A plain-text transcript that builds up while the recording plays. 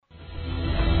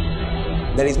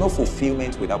There is no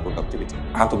fulfillment without productivity.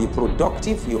 And to be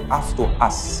productive, you have to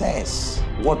assess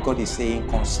what God is saying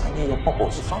concerning your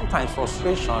purpose. Sometimes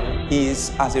frustration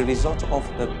is as a result of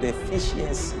the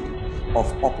deficiency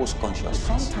of purpose consciousness.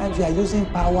 Sometimes you are using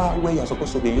power where you're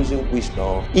supposed to be using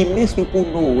wisdom. It makes people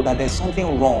know that there's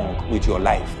something wrong with your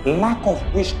life. Lack of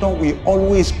wisdom will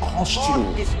always cost you.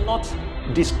 God is not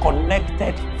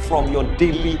disconnected from your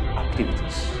daily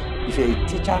activities. If you're a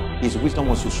teacher, his wisdom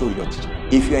wants to show you your teaching.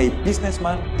 If you're a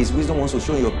businessman, his wisdom wants to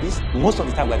show you your business. Most of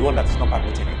the time, we're the one that is not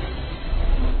permitting it.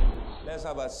 Let's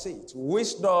have a seat.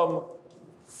 Wisdom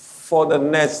for the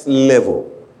next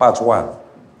level, part 1.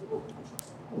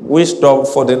 Wisdom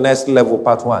for the next level,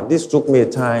 part 1. This took me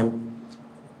time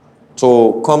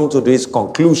to come to this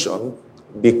conclusion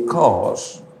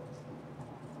because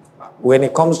when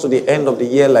it comes to the end of the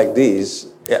year like this,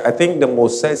 I think the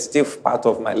most sensitive part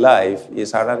of my life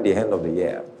is around the end of the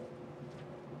year.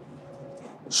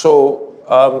 So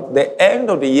the end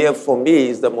of the year for me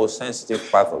is the most sensitive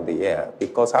part of the year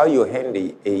because how you end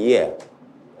a year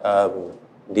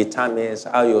determines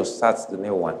how you start the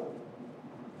new one.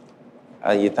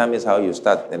 Determines how you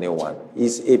start the new one.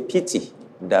 It's a pity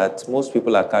that most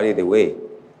people are carried away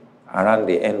around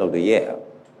the end of the year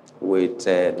with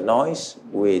noise,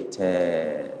 with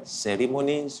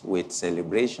ceremonies, with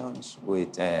celebrations,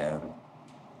 with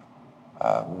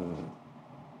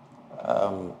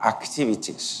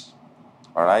activities.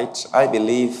 All right? I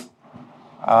believe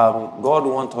God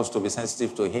wants us to be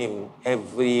sensitive to Him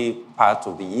every part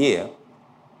of the year.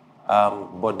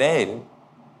 But then,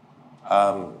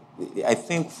 I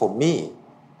think for me,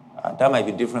 that might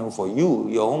be different for you.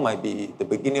 Your own might be the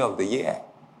beginning of the year.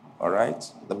 All right?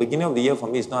 The beginning of the year for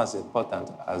me is not as important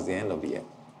as the end of the year.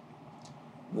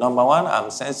 Number one,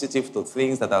 I'm sensitive to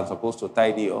things that I'm supposed to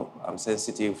tidy up. I'm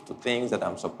sensitive to things that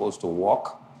I'm supposed to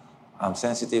walk. I'm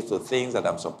sensitive to things that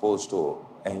I'm supposed to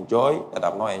enjoy that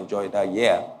I've not enjoyed that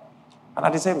year. And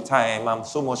at the same time, I'm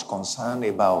so much concerned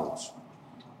about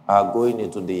going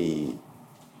into the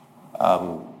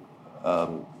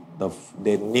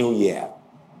new year.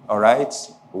 All right?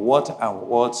 What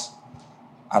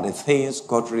are the things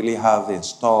God really have in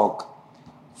stock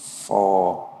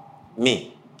for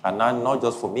me? And not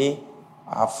just for me,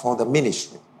 for the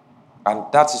ministry. And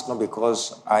that is not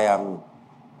because I am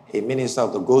a minister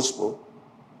of the gospel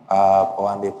or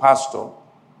I'm a pastor.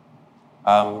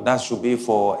 That should be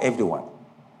for everyone.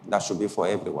 That should be for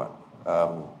everyone.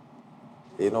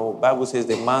 Bible says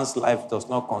the man's life does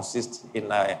not consist in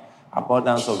the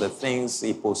abundance of the things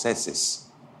he possesses.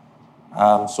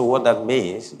 So what that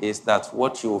means is that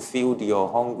what you feed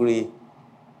your hungry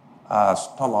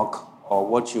stomach or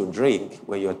what you drink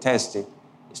when you're thirsty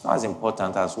is not as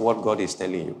important as what God is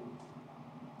telling you.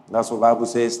 That's what the Bible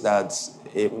says, that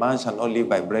a man shall not live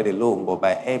by bread alone, but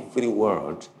by every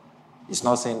word. It's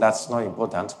not saying that's not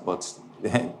important, but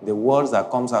the words that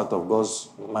comes out of God's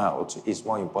mouth is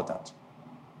more important.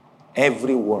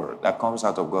 Every word that comes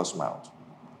out of God's mouth,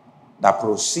 that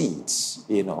proceeds,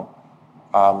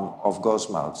 of God's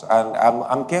mouth. And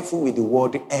I'm careful with the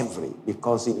word every,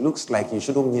 because it looks like you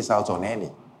shouldn't miss out on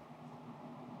any.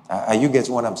 Are you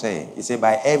getting what I'm saying? He said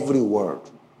by every word.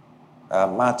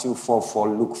 Matthew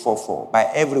 4:4, Luke 4:4. By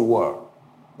every word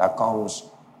that comes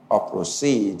or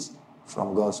proceeds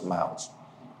from God's mouth.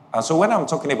 And so when I'm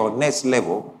talking about next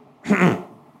level,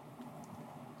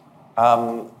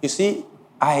 you see,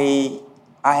 I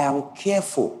am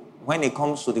careful when it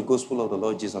comes to the gospel of the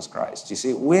Lord Jesus Christ. You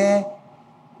see, where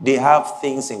they have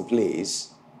things in place,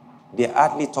 they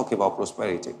hardly talk about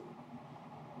prosperity.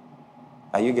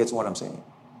 Are you getting what I'm saying?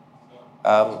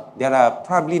 There are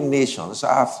probably nations,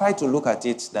 I've tried to look at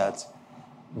it, that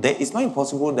it's not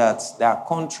impossible that there are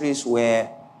countries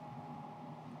where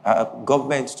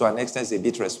government to an extent is a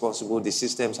bit responsible, the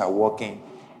systems are working,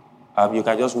 you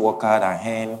can just work hard and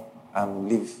earn and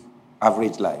live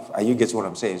average life. Are you getting what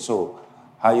I'm saying? So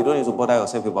you don't need to bother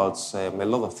yourself about a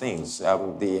lot of things.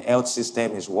 The health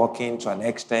system is working to an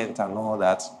extent and all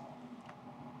that.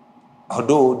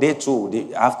 Although they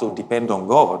have to depend on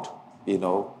God,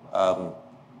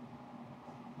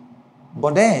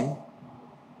 but then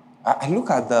I look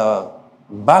at the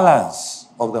balance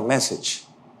of the message.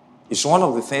 It's one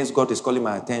of the things God is calling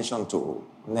my attention to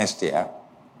next year,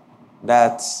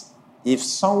 that if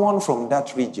someone from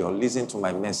that region listens to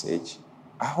my message,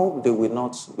 I hope they will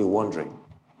not be wondering,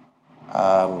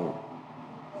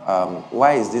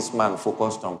 why is this man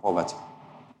focused on poverty?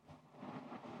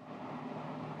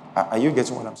 Are you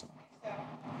getting what I'm saying?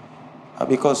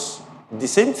 Because the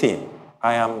same thing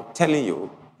I am telling you,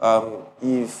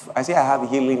 if I say I have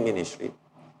healing ministry,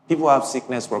 people have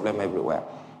sickness problem everywhere.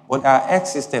 But there are health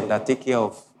systems that take care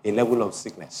of a level of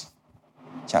sickness.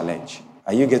 challenge.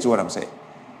 Are you getting what I'm saying?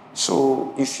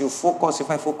 So if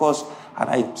I focus and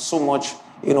I so much,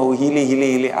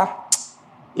 healing,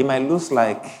 it might look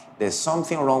like there's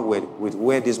something wrong with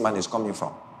where this man is coming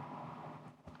from.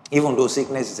 Even though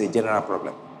sickness is a general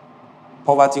problem.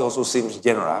 Poverty also seems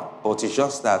general, but it's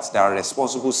just that there are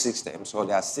responsible systems, or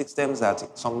there are systems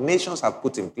that some nations have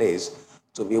put in place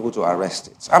to be able to arrest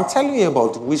it. I'm telling you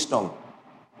about wisdom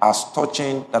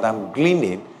that I'm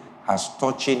gleaning, as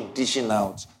touching, dishing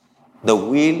out the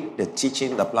will, the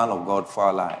teaching, the plan of God for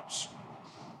our lives.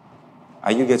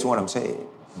 Are you getting what I'm saying?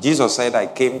 Jesus said, I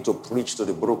came to preach to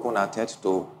the brokenhearted,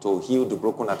 to heal the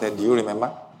brokenhearted. Do you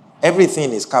remember?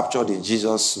 Everything is captured in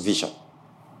Jesus' vision.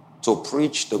 To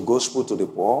preach the gospel to the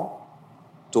poor,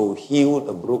 to heal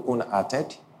the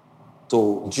brokenhearted,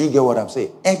 do you get what I'm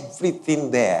saying?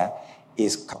 Everything there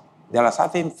are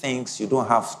certain things you don't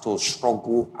have to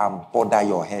struggle and bother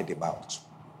your head about.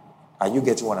 Are you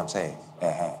getting what I'm saying?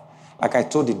 Like I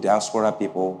told the diaspora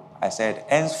people, I said,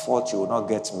 henceforth you will not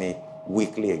get me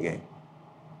weekly again.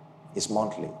 It's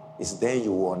monthly. It's then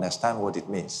you will understand what it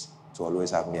means to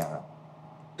always have me around.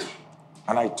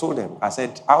 And I told them, I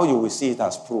said, how you will see it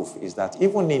as proof is that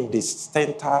even in the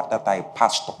center that I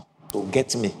pastor, to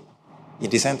get me, in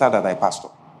the center that I pastor.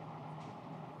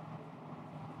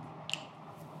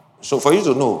 So for you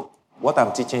to know what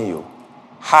I'm teaching you,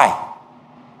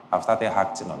 I've started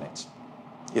acting on it.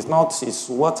 It's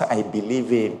what I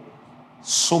believe in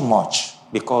so much,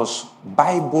 because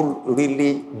Bible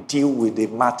really deal with the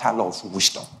matter of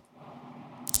wisdom.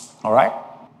 All right?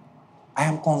 I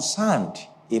am concerned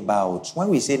about when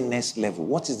we say next level,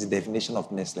 what is the definition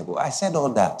of next level? I said all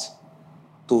that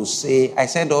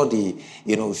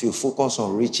if you focus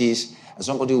on riches,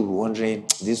 somebody will be wondering,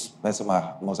 this person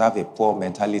must have a poor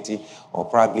mentality, or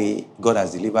probably God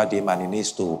has delivered him and he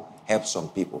needs to help some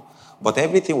people. But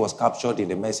everything was captured in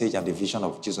the message and the vision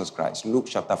of Jesus Christ. Luke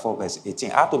chapter 4, verse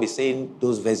 18. I have to be saying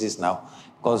those verses now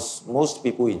because most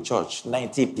people in church,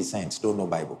 90% don't know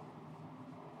Bible.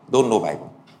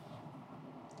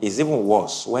 It's even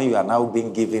worse when you are now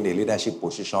being given a leadership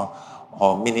position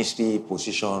or ministry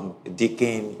position,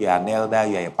 deacon, you are an elder,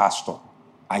 you are a pastor,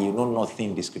 and you know nothing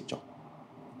in the scripture.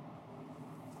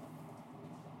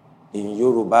 In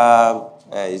Yoruba,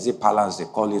 is it balance they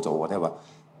call it or whatever?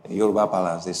 In Yoruba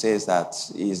balance, it says that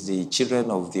it's the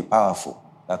children of the powerful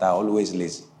that are always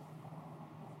lazy.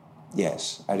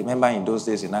 Yes, I remember in those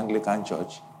days in Anglican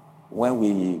church, when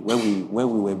we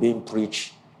were being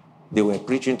preached, they were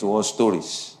preaching to us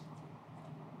stories.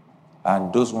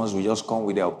 And those ones will just come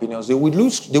with their opinions. They will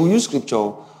use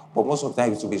scripture, but most of the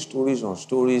time it will be stories on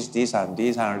stories, this,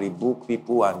 and rebuke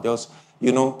people, and just,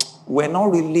 we're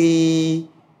not really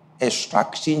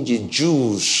extracting the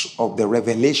juice of the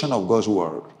revelation of God's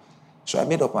word. So I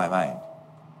made up my mind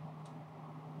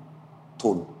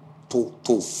to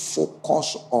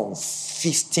focus on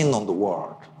feasting on the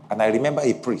word. And I remember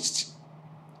a priest.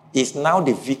 He's now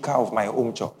the vicar of my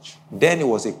home church. Then he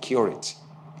was a curate,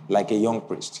 like a young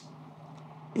priest.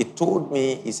 He told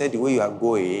me, he said, the way you are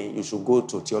going, you should go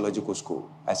to theological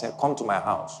school. I said, come to my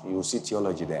house. You will see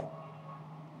theology there.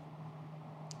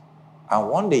 And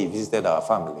one day he visited our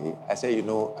family. I said,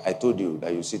 I told you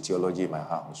that you see theology in my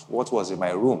house. What was in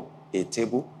my room? A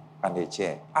table and a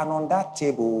chair. And on that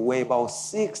table were about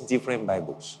 6 different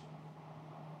Bibles.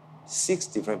 6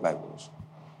 different Bibles.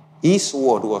 His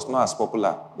word was not as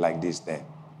popular like this then,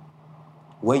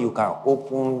 where you can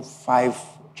open 5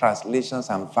 translations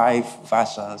and 5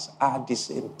 versions at the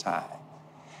same time.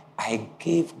 I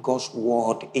gave God's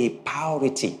word a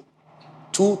priority.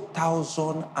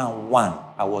 2001,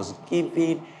 I was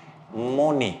giving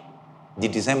money the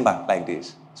December like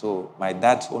this. So my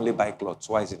dad only buy clothes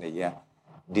twice in a year,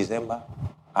 December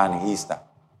and Easter.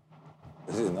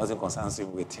 This is nothing concerns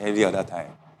him with any other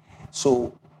time.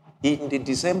 So in the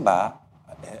December,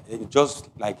 just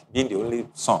like being the only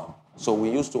son, so we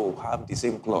used to have the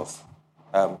same cloth,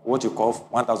 what you call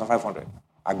 1,500,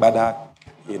 agbada,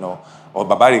 or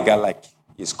babariga like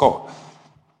it's called.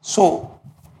 So,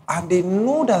 and they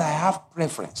know that I have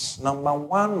preference. Number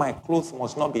one, my clothes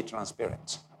must not be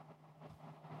transparent.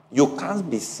 You can't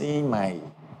be seeing my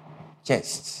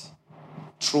chest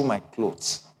through my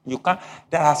clothes. You can't.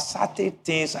 There are certain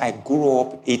things I grew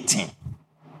up eating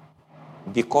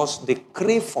because the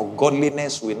crave for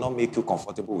godliness will not make you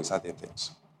comfortable with certain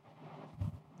things.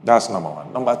 That's number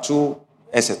one. Number two,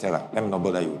 etc. Let me not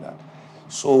bother you with that.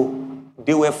 So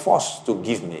they were forced to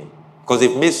give me, because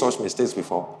they've made such mistakes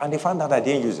before, and they found out I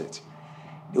didn't use it.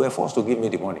 They were forced to give me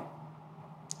the money.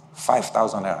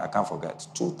 5,000 naira, I can't forget.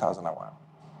 2001.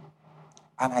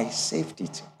 And I saved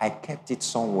it. I kept it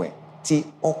somewhere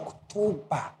till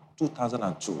October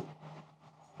 2002.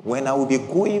 when I will be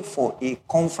going for a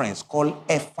conference called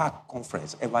EFAC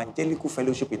Conference, Evangelical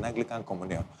Fellowship in Anglican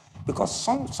Communion. Because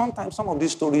sometimes some of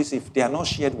these stories, if they are not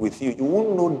shared with you, you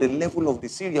won't know the level of the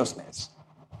seriousness.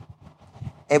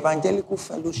 Evangelical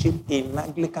Fellowship in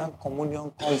Anglican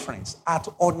Communion Conference at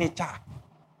Onitsha.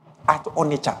 At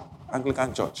Onitsha,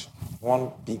 Anglican Church.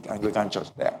 One big Anglican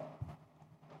church there.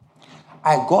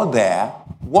 I got there.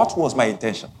 What was my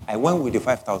intention? I went with the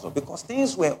 5,000 because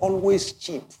things were always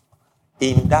cheap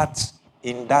in that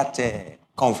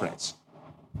conference.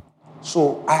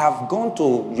 So I have gone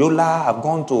to Yola, I've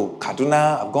gone to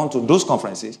Kaduna, I've gone to those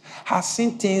conferences. I've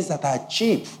seen things that are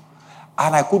cheap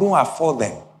and I couldn't afford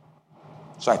them.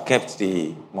 So I kept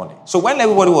the money. So when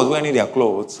everybody was wearing their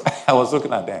clothes, I was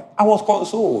looking at them. I was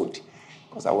consoled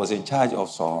because I was in charge of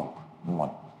some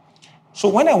money. So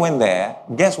when I went there,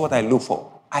 guess what I looked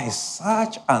for? I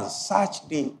searched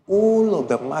the whole of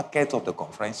the market of the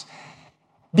conference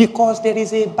because there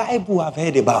is a Bible I've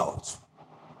heard about.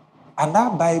 And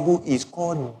that Bible is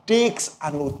called Dake's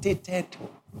Annotated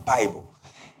Bible.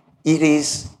 It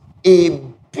is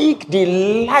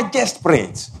the largest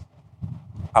print.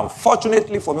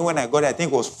 Unfortunately for me, when I got it, I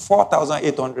think it was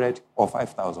 4,800 or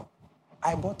 5,000.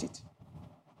 I bought it.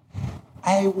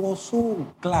 I was so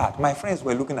glad. My friends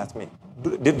were looking at me.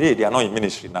 They are not in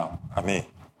ministry now. I mean,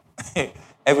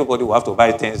 everybody will have to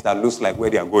buy things that looks like where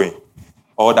they are going.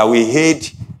 Or that we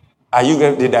hate, are you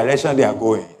getting the direction they are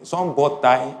going? Some bought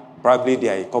tie, probably they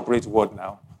are in corporate world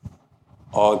now.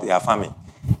 Or they are farming.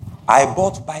 I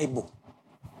bought Bible.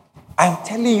 I'm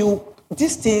telling you,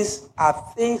 these things are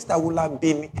things that will have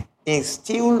been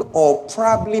instilled or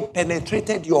probably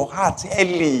penetrated your heart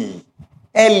early.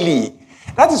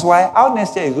 That is why how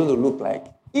next year is going to look like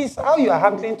is how you are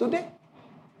handling today.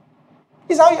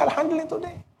 It's how you are handling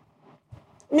today.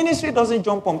 Ministry doesn't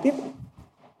jump on people.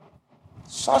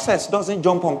 Success doesn't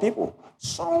jump on people.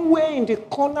 Somewhere in the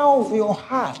corner of your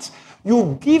heart,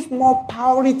 you give more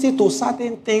priority to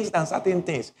certain things than certain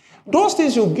things. Those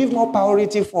things you give more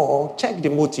priority for, check the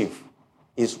motive,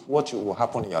 is what will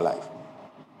happen in your life.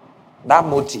 That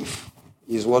motive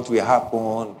is what will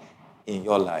happen in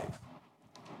your life.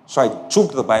 So I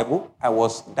took the Bible, I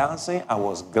was dancing, I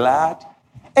was glad.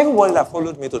 Everybody that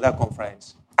followed me to that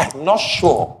conference, I'm not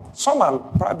sure. Some are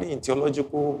probably in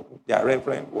theological, they are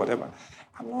reverend, whatever.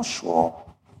 I'm not sure.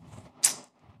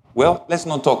 Well, let's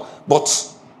not talk.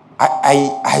 But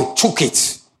I took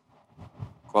it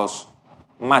because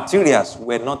materials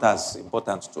were not as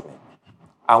important to me.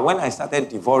 And when I started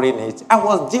devouring it, I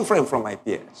was different from my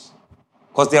peers.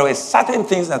 Because there were certain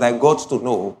things that I got to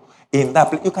know in that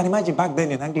place. You can imagine back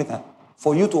then in Anglican,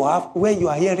 for you to have where you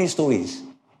are hearing stories.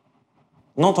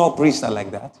 Not all priests are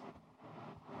like that.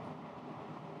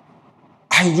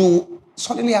 And you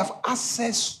suddenly have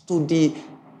access to the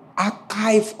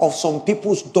archive of some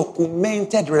people's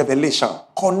documented revelation,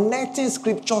 connecting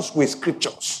scriptures with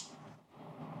scriptures.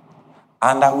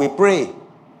 And I will pray.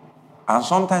 And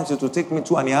sometimes it will take me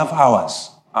 2.5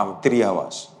 hours and 3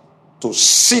 hours to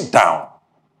sit down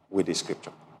with the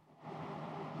scripture.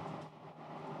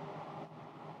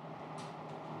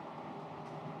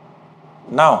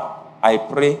 Now, I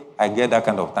pray, I get that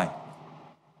kind of time.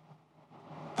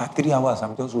 For 3 hours,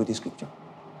 I'm just with the scripture.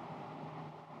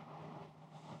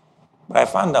 But I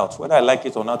found out whether I like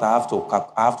it or not, I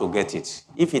have to get it.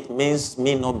 If it means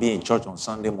me not being in church on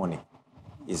Sunday morning,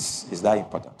 is that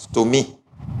important? To me,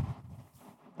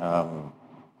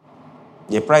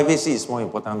 the privacy is more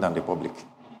important than the public.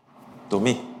 To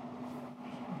me.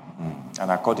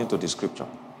 And according to the scripture.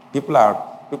 People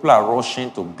are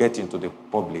rushing to get into the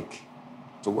public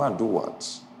to go and do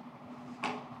what?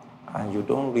 And you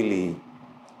don't really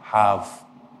have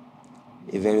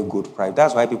a very good pride.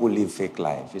 That's why people live fake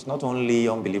life. It's not only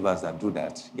unbelievers that do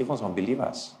that. Even some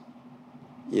believers.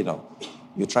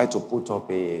 You try to put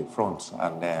up a front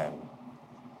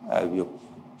and you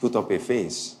put up a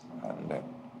face. And,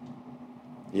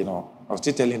 I was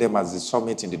still telling them at the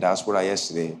summit in the diaspora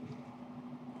yesterday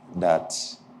that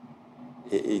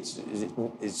it's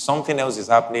something else is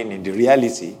happening in the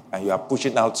reality and you are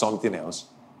pushing out something else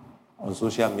on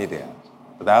social media.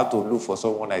 But I have to look for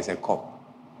someone that is a cop.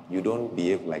 You don't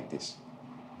behave like this.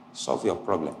 Solve your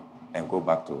problem and go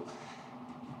back to...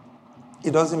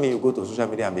 It doesn't mean you go to social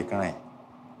media and be crying.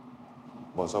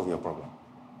 But solve your problem.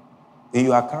 If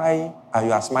you are crying and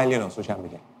you are smiling on social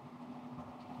media,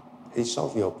 it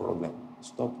solve your problem.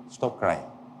 Stop crying.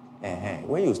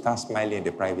 When you start smiling in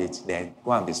the private, then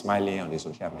go and be smiling on the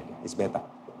social media. It's better.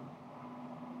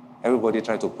 Everybody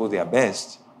try to put their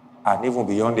best and even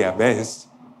beyond their best.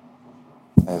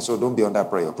 So don't be under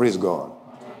prayer. Praise God.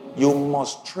 You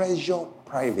must treasure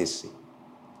privacy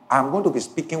I'm going to be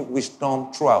speaking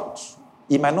wisdom throughout.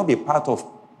 It might not be part of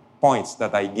points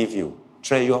that I give you.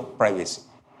 Treasure privacy.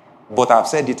 But I've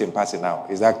said it in passing now.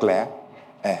 Is that clear?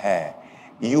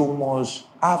 You must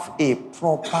have a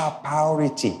proper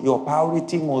priority. Your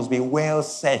priority must be well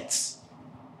set.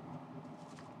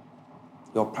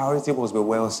 Your priority must be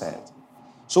well set.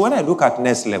 So when I look at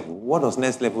next level, what does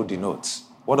next level denote?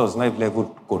 What does next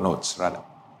level connote, rather?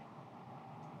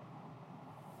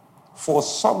 For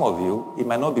some of you, it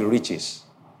might not be riches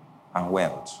and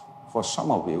wealth. For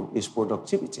some of you, it's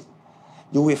productivity.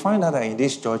 You will find out that in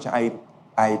this church, I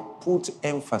put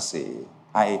emphasis.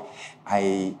 I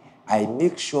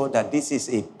make sure that this is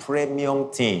a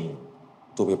premium thing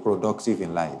to be productive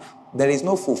in life. There is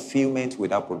no fulfillment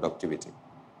without productivity.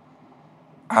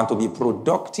 And to be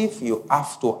productive, you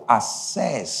have to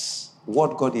assess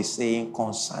what God is saying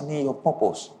concerning your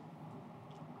purpose.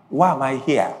 Why am I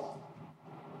here?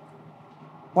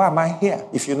 Why am I here?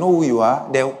 If you know who you are,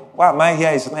 then why am I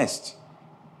here is next.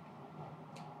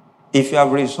 If you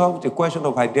have resolved the question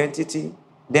of identity,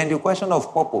 then the question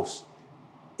of purpose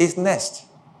is next.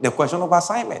 The question of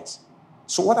assignment.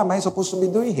 So what am I supposed to be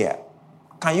doing here?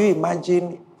 Can you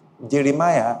imagine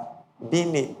Jeremiah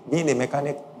being a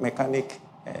mechanic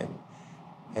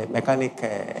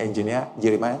engineer?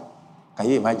 Jeremiah? Can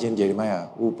you imagine Jeremiah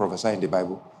who prophesied in the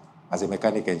Bible as a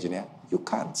mechanic engineer? You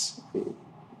can't.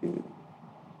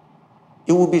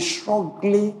 He will be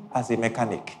struggling as a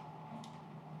mechanic.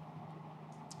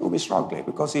 He will be struggling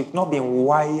because he's not been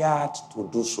wired to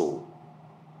do so.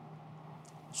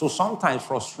 So sometimes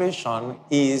frustration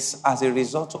is as a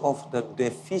result of the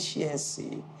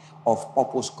deficiency of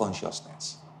purpose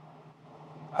consciousness.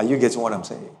 Are you getting what I'm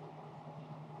saying?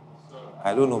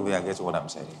 I don't know if you are getting what I'm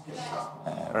saying.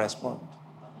 Respond.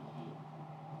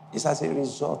 It's as a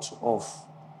result of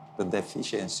the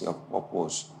deficiency of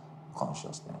purpose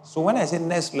consciousness. So when I say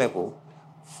next level,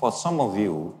 for some of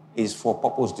you, is for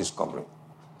purpose discovery.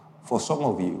 For some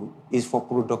of you, is for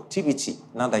productivity,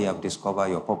 now that you have discovered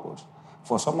your purpose.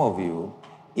 For some of you,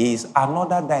 is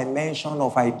another dimension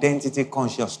of identity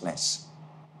consciousness.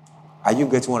 Are you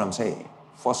getting what I'm saying?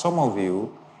 For some of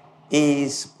you,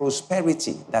 is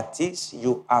prosperity. That is,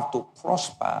 you have to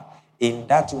prosper in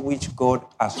that which God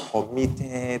has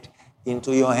committed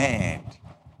into your hand.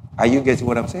 Are you getting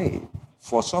what I'm saying?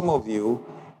 For some of you,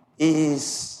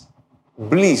 is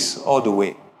bliss all the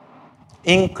way.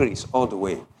 Increase all the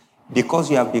way. Because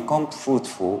you have become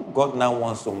fruitful, God now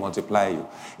wants to multiply you.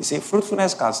 You see,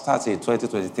 fruitfulness can start in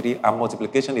 2023 and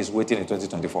multiplication is waiting in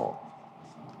 2024.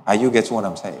 Are you getting what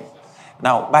I'm saying?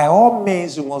 Now, by all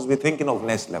means, you must be thinking of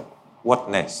next level. What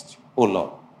next? Oh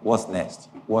Lord, what's next?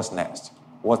 What's next?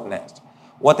 What next?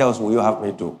 What else will you have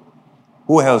me do?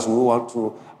 Who else will you want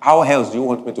to? How else do you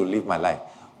want me to live my life?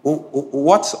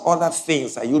 What other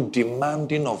things are you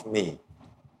demanding of me?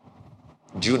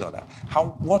 Do you know that?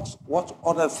 What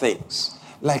other things?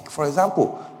 Like, for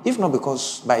example, if not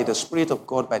because by the Spirit of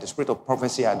God, by the Spirit of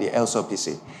prophecy at the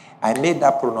LCPC, I made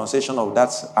that pronunciation of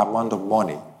that amount of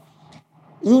money.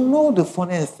 You know the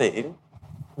funny thing?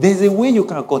 There's a way you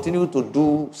can continue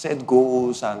to set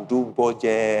goals and do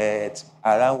budgets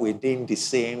around within the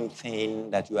same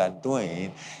thing that you are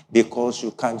doing, because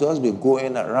you can just be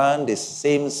going around the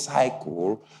same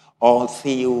cycle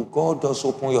until God does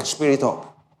open your spirit up.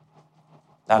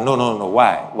 No.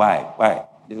 Why? Why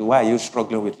are you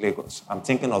struggling with Lagos? I'm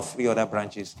thinking of 3 other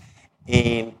branches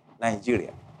in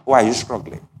Nigeria. Why are you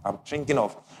struggling? I'm thinking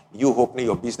of you opening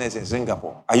your business in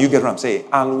Singapore. Are you getting what I'm saying?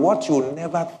 And what you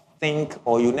never think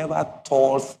or you never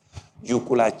thought you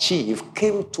could achieve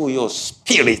came to your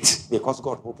spirit because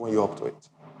God opened you up to it.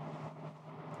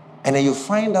 And then you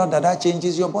find out that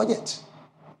changes your budget.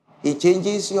 It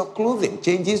changes your clothing,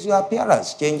 changes your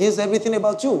appearance, changes everything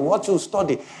about you, what you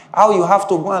study, how you have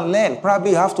to go and learn.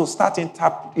 Probably you have to start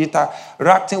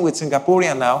interacting with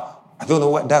Singaporean now. I don't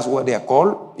know that's what they are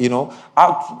called,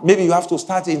 Maybe you have to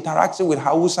start interacting with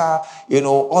Hausa,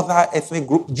 other ethnic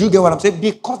groups. Do you get what I'm saying?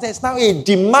 Because there's now a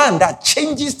demand that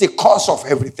changes the course of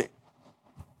everything.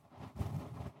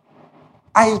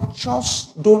 I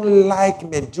just don't like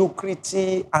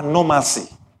mediocrity and normalcy.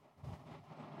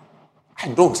 I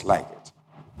don't like it.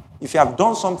 If you have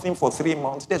done something for 3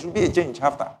 months, there should be a change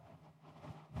after.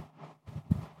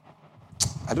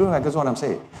 I don't know if that's what I'm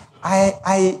saying.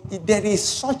 There is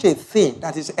such a thing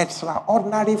that is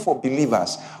extraordinary for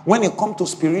believers when it comes to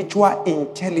spiritual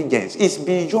intelligence. It's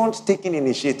beyond taking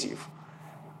initiative.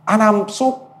 And I'm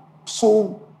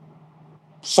so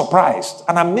surprised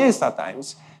and amazed at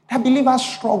times that believers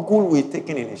struggle with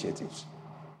taking initiatives.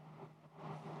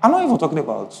 I'm not even talking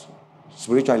about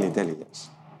spiritual intelligence.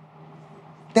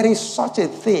 There is such a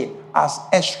thing as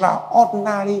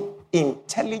extraordinary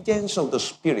intelligence of the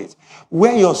spirit,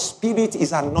 where your spirit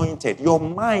is anointed, your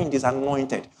mind is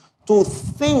anointed to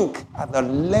think at the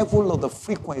level of the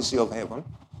frequency of heaven,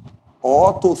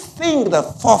 or to think the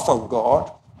thought of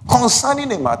God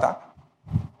concerning a matter.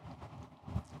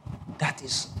 That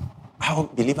is how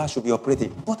believers should be operating.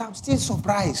 But I'm still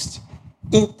surprised,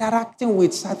 interacting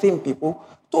with certain people,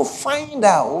 to find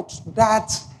out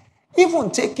that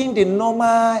even taking the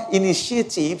normal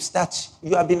initiatives that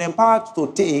you have been empowered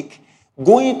to take,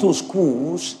 going to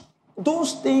schools,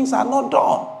 those things are not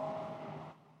done.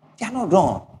 They are not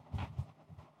done.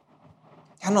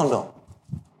 They are not done.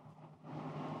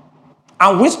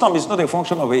 And wisdom is not a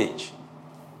function of age.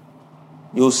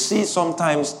 You see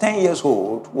sometimes 10 years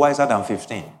old wiser than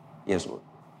 15 years old.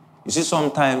 You see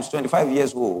sometimes 25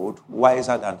 years old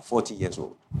wiser than 40 years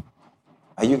old.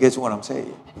 Are you getting what I'm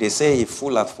saying? They say a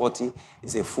fool at 40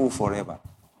 is a fool forever.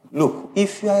 Look,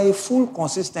 if you are a fool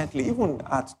consistently, even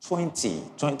at 20,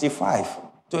 25,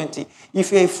 20,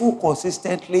 if you're a fool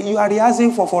consistently, you are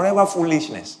rehearsing for forever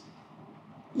foolishness.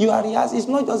 You are rehearsing. It's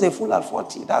not just a fool at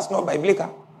 40. That's not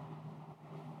biblical.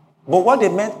 But what they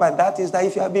meant by that is that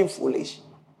if you have been foolish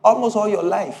almost all your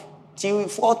life, till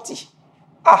 40,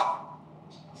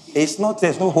 there's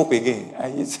no hope again.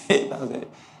 I say that.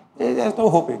 There's no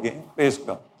hope again. Praise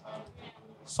God.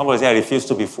 Somebody say, I refuse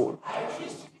to be fool.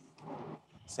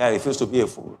 Say, I refuse to be a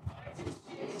fool.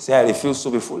 Say, I refuse to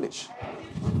be foolish.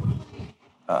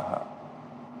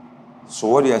 So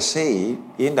what you are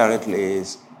saying indirectly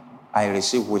is, I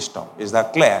receive wisdom. Is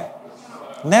that clear?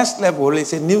 Next level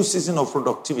is a new season of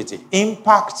productivity,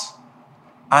 impact,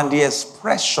 and the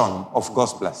expression of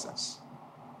God's blessings.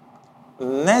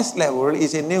 Next level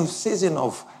is a new season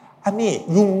of,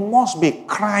 you must be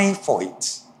crying for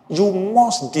it. You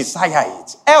must desire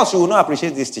it. Else you will not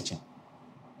appreciate this teaching.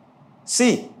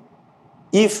 See,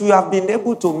 if you have been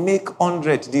able to make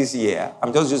 100 this year,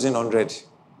 I'm just using 100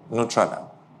 neutral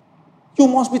now, you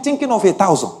must be thinking of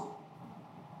 1,000.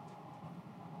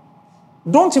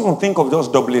 Don't even think of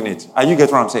just doubling it. Are you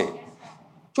getting what I'm saying?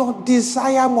 Your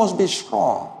desire must be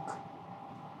strong.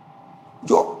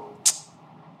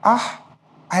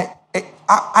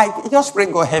 I just pray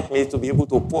God help me to be able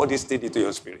to pour this thing into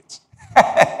your spirit.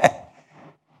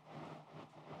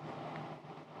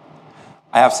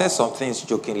 I have said some things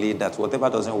jokingly that whatever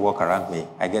doesn't work around me,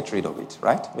 I get rid of it,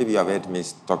 right? Maybe you have heard me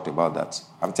talk about that.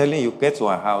 I'm telling you, get to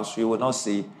a house, you will not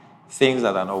see things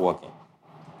that are not working,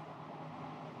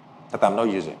 that I'm not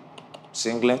using.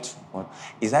 Singlet.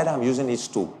 It's either I'm using it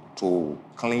to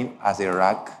clean as a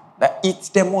rag.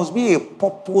 There must be a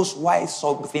purpose why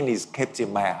something is kept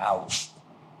in my house.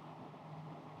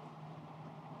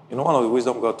 You know, one of the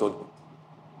wisdom God told me,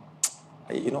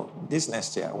 this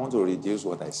next year, I want to reduce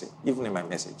what I say, even in my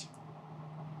message.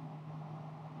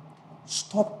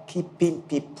 Stop keeping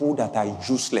people that are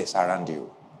useless around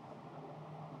you.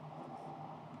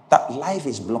 That life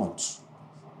is blunt.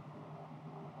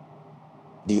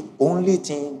 The only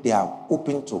thing they are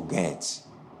hoping to get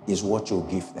is what you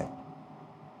give them.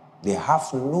 They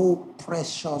have no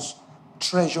precious,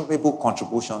 treasurable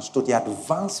contributions to the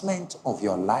advancement of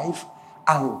your life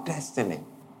and destiny.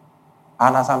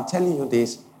 And as I'm telling you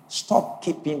this, stop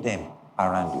keeping them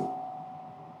around you.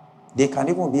 They can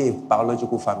even be a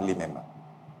biological family member.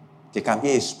 They can be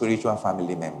a spiritual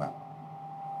family member.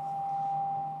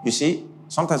 You see,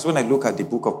 sometimes when I look at the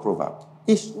book of Proverbs,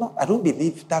 I don't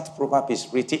believe that proverb is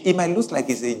written. It might look like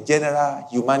it's a general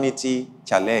humanity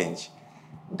challenge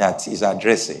that is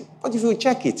addressing. But if you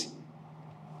check it,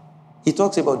 it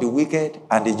talks about the wicked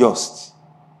and the just,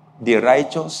 the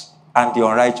righteous and the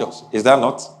unrighteous. Is that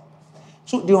not?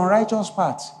 So the unrighteous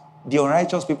part, the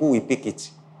unrighteous people will pick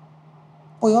it.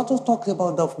 But he also talks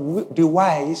about the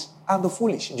wise and the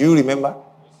foolish. Do you remember?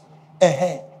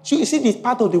 So you see the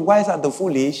part of the wise and the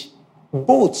foolish,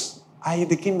 both are in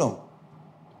the kingdom.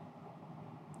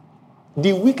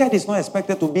 The wicked is not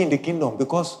expected to be in the kingdom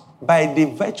because by the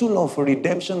virtue of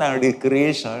redemption and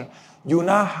recreation, you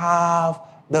now have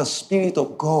the Spirit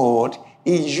of God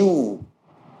in you.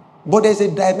 But there's a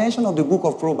dimension of the book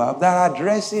of Proverbs that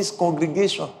addresses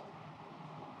congregation.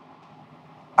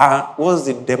 And what's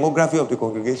the demography of the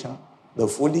congregation? The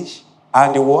foolish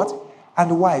and the what?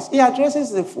 And the wise. He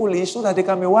addresses the foolish so that they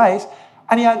can be wise,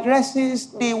 and he addresses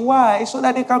the wise so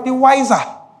that they can be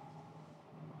wiser.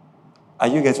 Are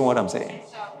you getting what I'm saying?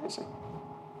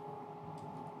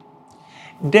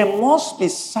 There must be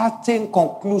certain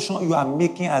conclusion you are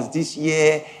making as this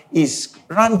year is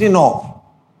rounding up.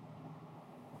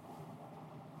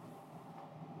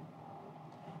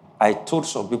 I told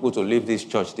some people to leave this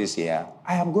church this year.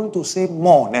 I am going to say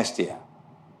more next year.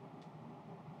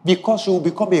 Because you will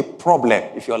become a problem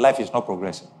if your life is not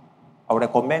progressing. I would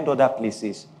recommend other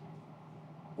places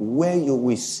where you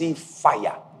will see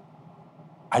fire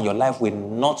and your life will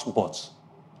not but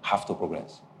have to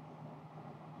progress.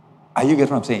 Are you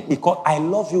getting what I'm saying? Because I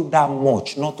love you that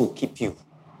much not to keep you.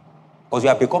 Because you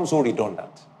have become so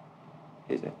redundant.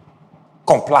 Is it?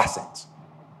 Complacent.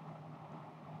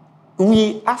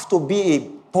 We have to be a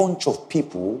bunch of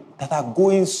people that are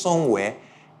going somewhere,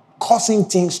 causing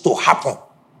things to happen.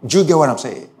 Do you get what I'm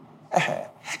saying?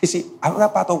 You see, another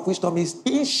part of wisdom is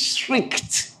being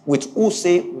strict with who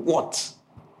say what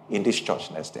in this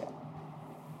church next year.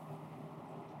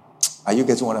 Are you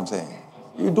getting what I'm saying?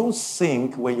 You don't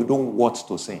sing when you don't want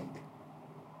to sing.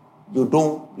 You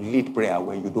don't lead prayer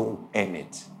when you don't earn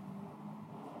it.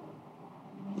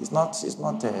 It's not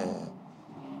an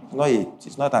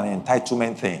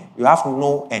entitlement thing. You have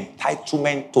no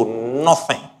entitlement to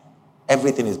nothing.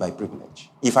 Everything is by privilege.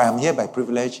 If I am here by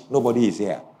privilege, nobody is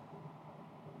here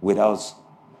without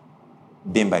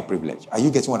being by privilege. Are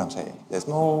you getting what I'm saying? There's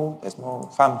no,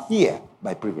 if I'm here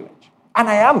by privilege. And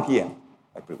I am here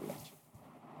by privilege.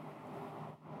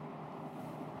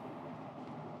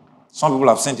 Some people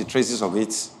have seen the traces of it,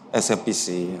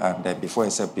 SLPC, and then before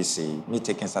SLPC, me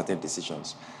taking certain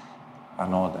decisions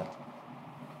and all that.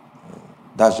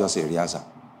 That's just a rehearsal.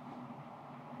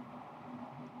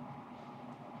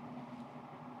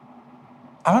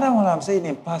 Another one I'm saying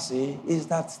in passing is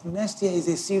that next year is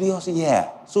a serious year.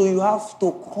 So you have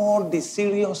to call the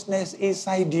seriousness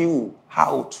inside you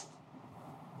out.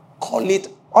 Call it.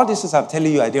 All this is I'm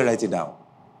telling you, I didn't write it down.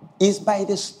 It's by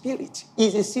the Spirit.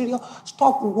 It's a serious.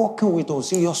 Stop working with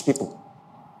unserious people.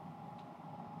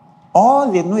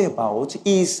 All they know about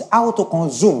is how to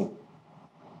consume.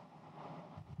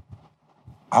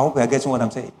 I hope you are getting what I'm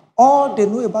saying. All they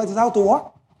know about is how to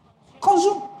what?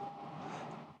 Consume.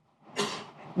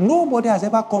 Nobody has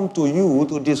ever come to you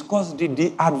to discuss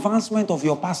the advancement of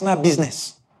your personal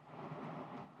business.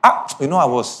 I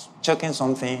was checking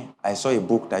something. I saw a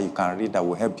book that you can read that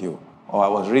will help you. Or I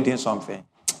was reading something.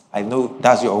 I know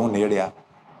that's your own area.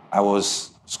 I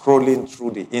was scrolling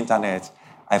through the internet.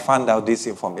 I found out this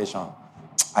information.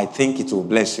 I think it will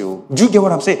bless you. Do you get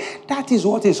what I'm saying? That is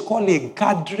what is called a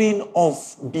gathering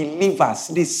of believers,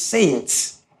 the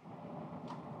saints.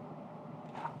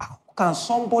 Can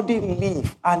somebody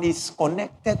live and is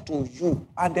connected to you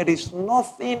and there is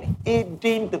nothing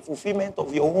aiding the fulfillment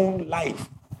of your own life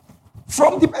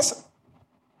from the person?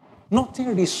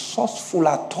 Nothing resourceful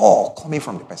at all coming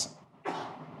from the person.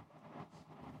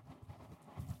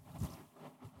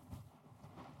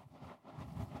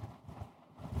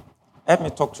 Help me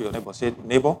talk to your neighbor. Say,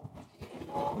 neighbor,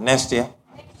 next year,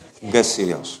 get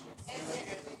serious.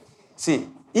 See,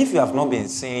 if you have not been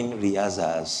seeing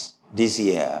rehearsals this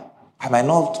year, I might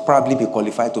not probably be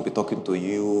qualified to be talking to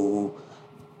you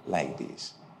like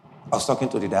this. I was talking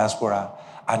to the diaspora,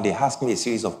 and they asked me a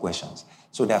series of questions.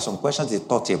 So there are some questions they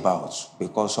thought about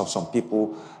because of some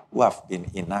people who have been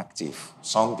inactive.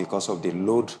 Some because of the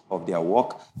load of their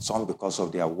work, some because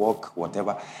of their work,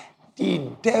 whatever. The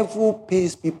devil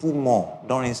pays people more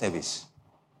during service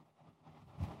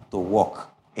to work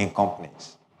in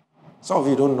companies. Some of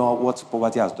you don't know what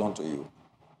poverty has done to you.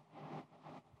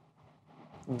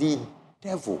 The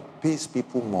devil pays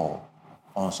people more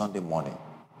on Sunday morning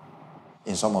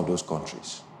in some of those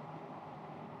countries.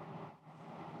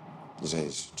 It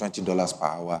says $20 per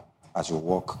hour as you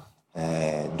work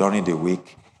during the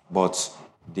week, but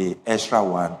the extra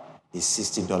one is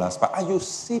 $60 per hour. And you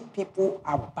see people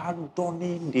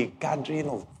abandoning the gathering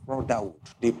of brotherhood,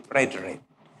 the brethren,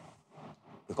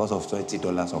 because of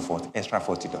 $20 or extra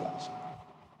 $40.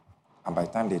 And by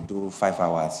the time they do 5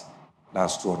 hours,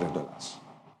 that's $200.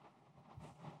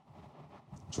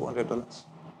 $200.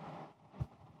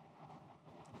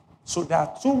 So there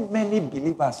are too many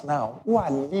believers now who are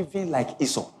living like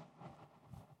Esau,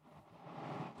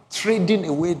 trading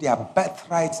away their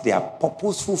birthright, their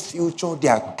purposeful future,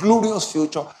 their glorious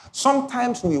future.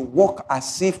 Sometimes we walk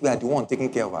as if we are the one taking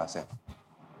care of ourselves.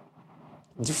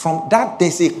 From that,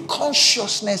 there's a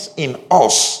consciousness in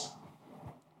us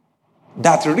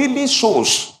that really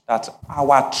shows that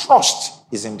our trust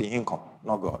is in the income,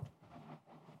 not God.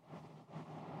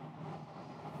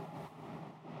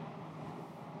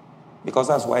 Because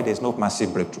that's why there's no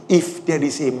massive breakthrough. If there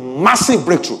is a massive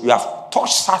breakthrough, you have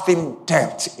touched certain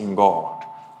depth in God.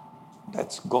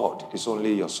 That's God. It's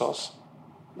only your source,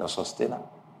 your sustainer,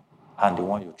 and the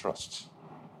one you trust.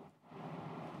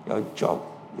 Your job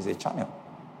is a channel.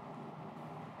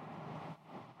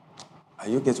 Are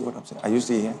you getting what I'm saying? Are you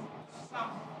still here?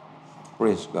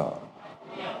 Praise God.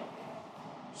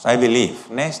 So I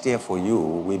believe next year for you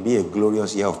will be a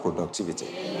glorious year of productivity.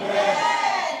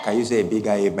 Amen. Can you say a bigger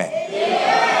amen?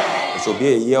 Amen. It will be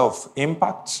a year of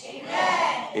impact.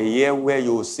 Amen. A year where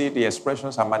you will see the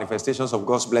expressions and manifestations of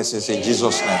God's blessings in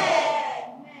Jesus' name.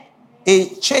 A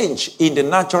change in the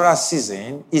natural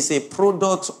season is a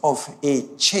product of a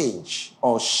change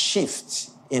or shift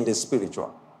in the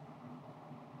spiritual.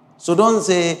 So don't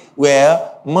say,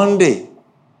 well, Monday,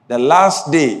 the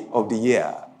last day of the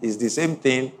year, is the same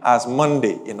thing as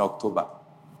Monday in October.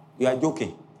 You are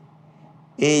joking.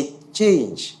 A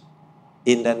change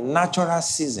in the natural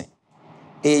season,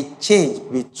 a change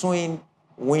between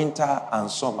winter and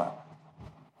summer,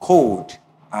 cold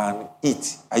and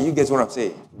heat. Are you getting what I'm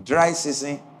saying? Dry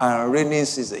season and rainy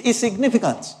season. It's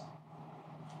significant.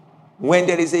 When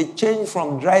there is a change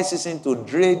from dry season to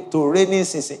rainy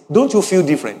season, don't you feel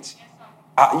different?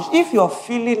 If your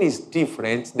feeling is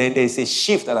different, then there is a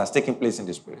shift that has taken place in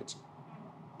the spirit.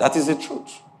 That is the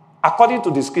truth. According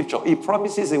to the scripture, he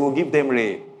promises he will give them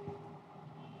rain.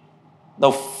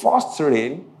 The first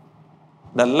rain,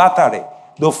 the latter rain.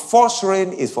 The first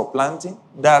rain is for planting.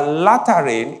 The latter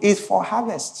rain is for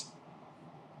harvest.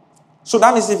 So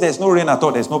that means if there's no rain at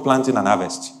all, there's no planting and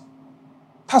harvest.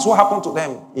 That's what happened to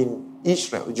them in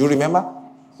Israel. Do you remember?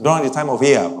 During the time of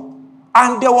Ahab.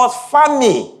 And there was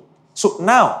famine. So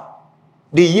now,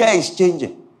 the year is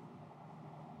changing.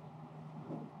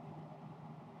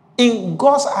 In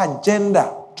God's agenda,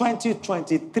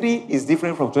 2023 is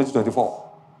different from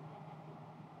 2024.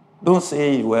 Don't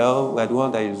say, well, we're the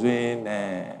one that is doing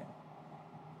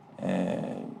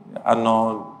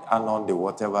anon the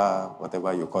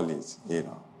whatever you call it, you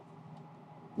know.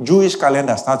 Jewish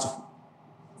calendar starts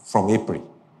from April.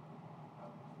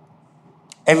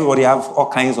 Everybody have all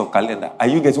kinds of calendar. Are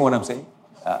you getting what I'm saying?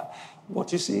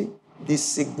 But you see, the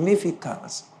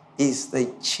significance is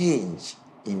the change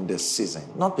in the season.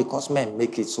 Not because men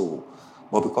make it so,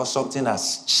 but because something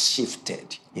has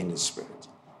shifted in the spirit.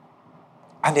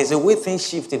 And there's a way things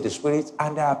shift in the spirit,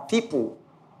 and there are people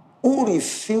who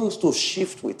refuse to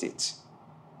shift with it.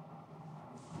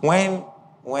 When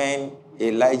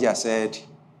Elijah said,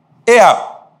 Ahab,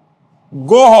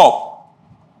 go up,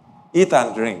 eat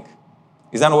and drink.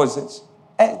 Is that not what it says?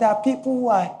 And there are people who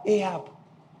are Ahab.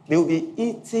 They will be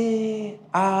eating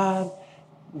and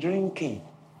drinking.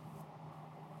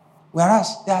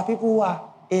 Whereas there are people who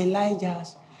are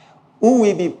Elijahs, who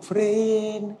will be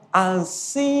praying and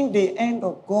seeing the end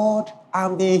of God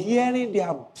and be hearing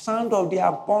the sound of the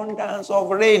abundance of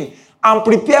rain and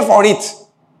prepare for it.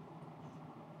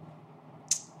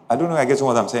 I don't know if you're getting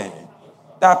what I'm saying.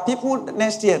 There are people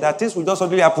next year that this will just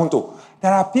suddenly happen to.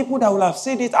 There are people that will have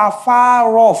seen it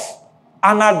afar off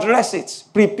and address it,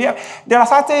 prepare. There are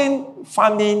certain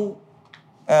famine,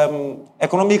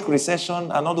 economic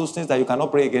recession, and all those things that you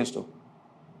cannot pray against.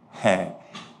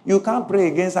 You can't pray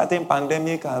against certain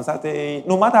pandemic and certain,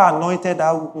 no matter how anointed,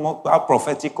 how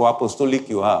prophetic or apostolic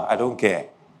you are, I don't care.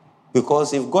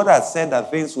 Because if God has said that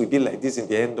things will be like this in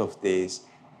the end of days,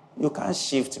 you can't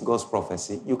shift God's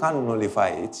prophecy. You can't nullify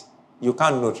it. You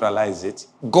can't neutralize it.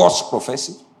 God's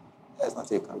prophecy. There's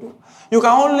nothing you can do. You can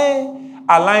only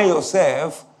align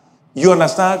yourself, you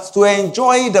understand, to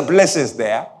enjoy the blessings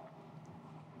there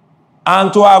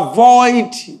and to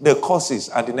avoid the causes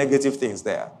and the negative things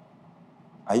there.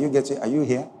 Are you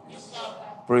here? Yes, sir.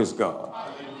 Praise God.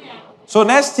 Hallelujah. So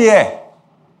next year,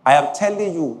 I am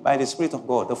telling you by the Spirit of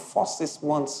God, the first 6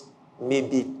 months may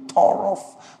be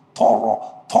tough,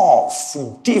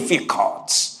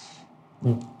 difficult.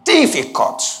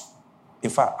 In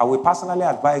fact, I will personally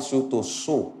advise you to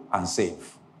sow and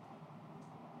save.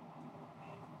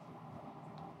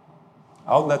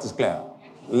 I hope that is clear.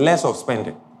 Less of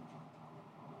spending,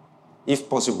 if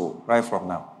possible, right from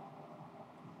now.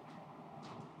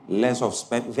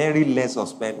 Very less of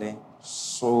spending.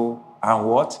 Sow and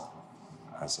what?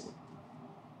 I save.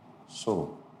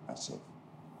 Sow and save.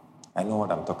 I know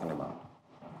what I'm talking about.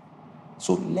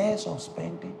 So less of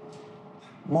spending,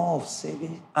 more of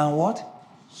saving, and what?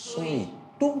 Sowing.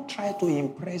 Don't try to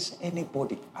impress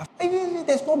anybody.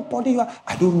 There's nobody.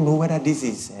 I don't know whether this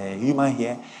is human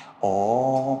hair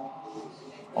or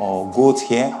goat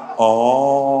hair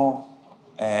or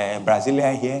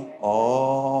Brazilian hair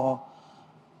or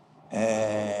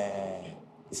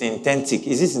synthetic.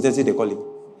 Is it synthetic they call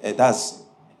it? That's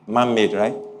man-made,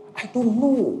 right? I don't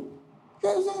know.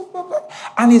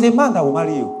 And it's a man that will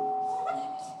marry you.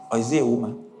 Or is it a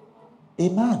woman? A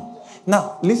man.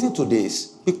 Now, listen to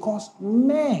this. Because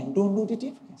men don't know the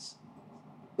difference.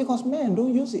 Because men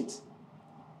don't use it.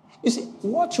 You see,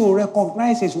 what you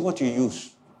recognize is what you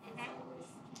use.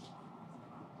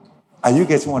 Are you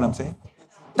getting what I'm saying?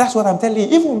 That's what I'm telling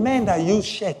you. Even men that use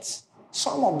shirts,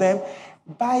 some of them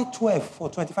buy 12 for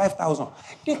 25,000.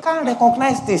 They can't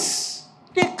recognize this.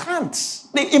 They can't.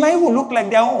 It might even look like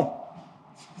their own.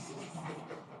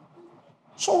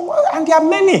 So, and there are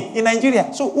many in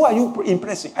Nigeria. So who are you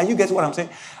impressing? Are you getting what I'm saying?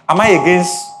 Am I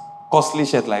against costly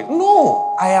shirt? Like,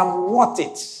 no, I am worth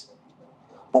it.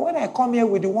 But when I come here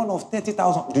with the one of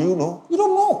 30,000, do you know? You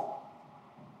don't know.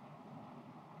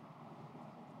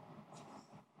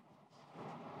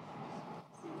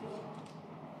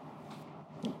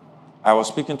 I was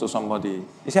speaking to somebody.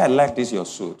 He said, I like this, your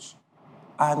suit.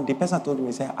 And the person told me,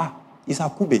 he said, it's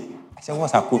Akube. I said,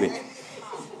 what's Akube?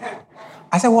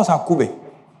 I said, what's Akube?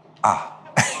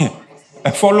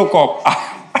 Follow up.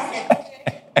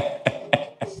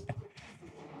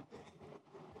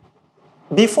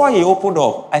 Before he opened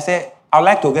up, I said, I'd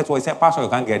like to get what he said, Pastor, you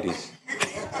can't get this.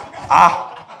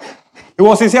 He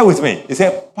was sincere with me. He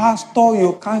said, Pastor,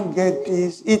 you can't get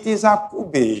this. It is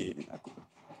Akube.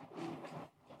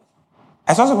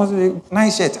 I saw someone say,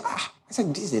 nice shirt. I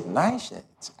said, this is a nice shirt.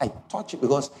 I touch it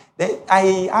because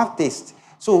I have taste.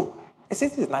 So I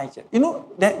said, this is a nice shirt. You know,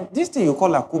 this thing you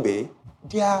call Akube,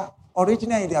 they are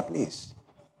original in their place.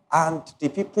 And the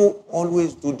people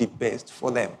always do the best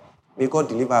for them. May God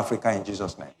deliver Africa in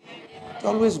Jesus' name. They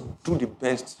always do the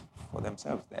best for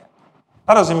themselves there.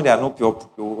 That doesn't mean there are no pure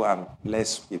people and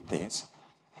less with things.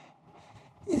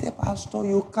 He said, Pastor,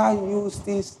 you can't use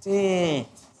this thing.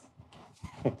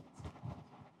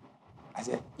 I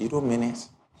said, you don't mean it?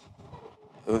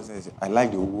 I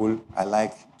like the wool.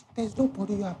 There's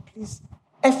nobody you are pleased.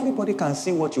 Everybody can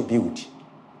see what you build.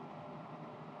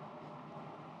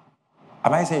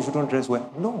 Am I saying you shouldn't dress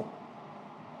well? No.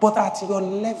 But at your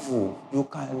level, you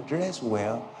can dress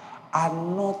well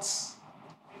and not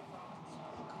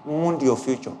wound your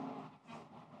future.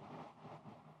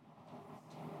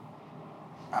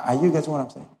 Are you getting what I'm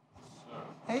saying?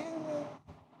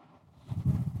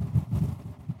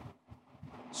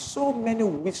 So many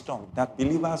wisdom that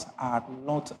believers are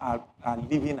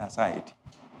leaving aside.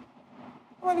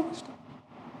 So many wisdom.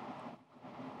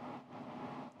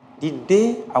 The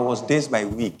day I was days by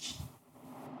week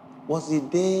was the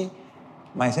day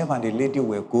myself and the lady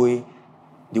were going.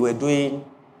 They were doing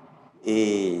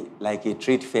a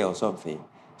trade fair or something.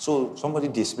 So somebody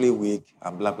display wig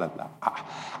and blah blah blah.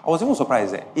 I was even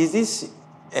surprised. Is this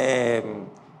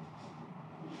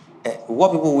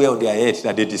what people wear on their head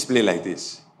that they display like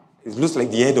this? It looks like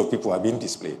the head of people are being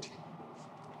displayed.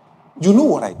 You know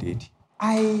what I did?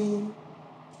 I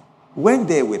went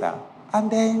there with her,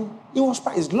 and then it was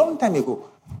priced long time ago.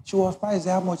 She was priced,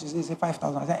 how much is it? She said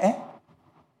 5,000. I said,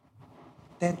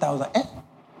 10,000.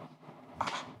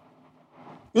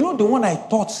 You know, the one I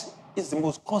thought is the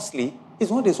most costly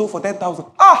is one they sold for 10,000.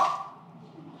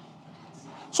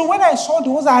 So when I saw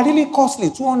the ones that are really costly,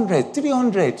 200,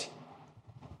 300,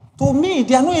 to me,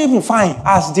 they are not even fine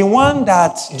as the one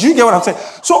that, do you get what I'm saying?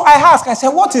 So I asked, I said,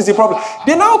 what is the problem?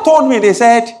 They now told me, they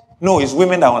said, no, it's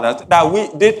women that want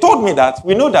that. They told me that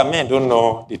we know that men don't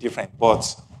know the difference,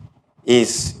 but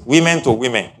it's women to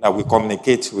women that we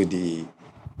communicate with the.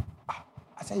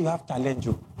 I said, you have talent,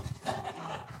 Joe.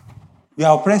 You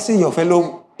are oppressing your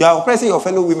fellow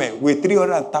women with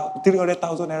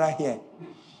 300,000 naira here.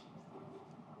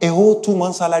 A whole 2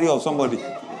 months salary of somebody.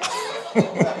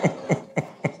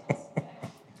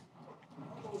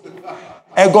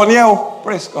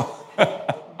 Praise God.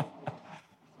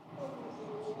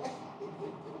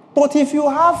 But if you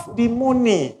have the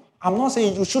money, I'm not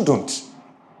saying you shouldn't.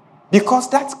 Because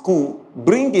that could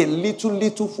bring a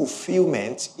little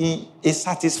fulfillment, a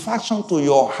satisfaction to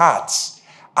your heart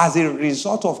as a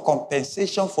result of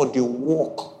compensation for the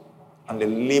work and the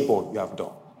labor you have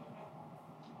done.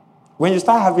 When you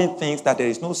start having things that there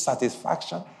is no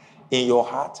satisfaction in your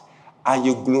heart and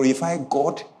you glorify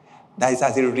God, that is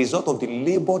as a result of the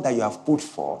labor that you have put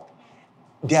forth,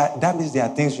 that means there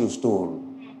are things you stole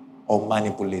or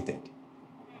manipulated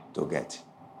to get.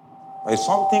 But if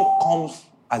something comes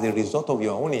as a result of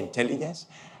your own intelligence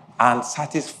and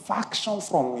satisfaction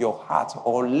from your heart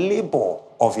or labor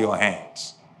of your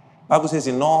hands, the Bible says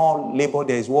in all labor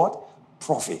there is what?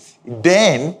 Profit.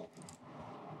 Then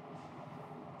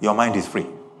your mind is free.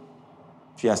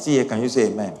 If you are still here, can you say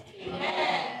amen?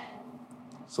 Amen.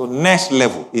 So next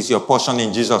level is your portion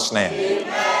in Jesus' name.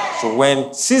 Amen. So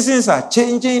when seasons are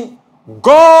changing,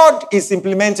 God is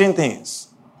implementing things.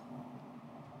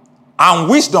 And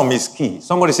wisdom is key.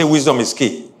 Somebody say wisdom is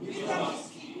key. Wisdom is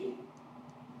key.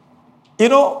 You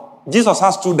know, Jesus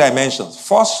has 2 dimensions.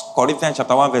 1 Corinthians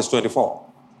chapter 1, verse 24.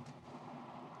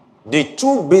 The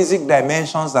 2 basic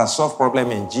dimensions that solve problem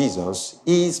in Jesus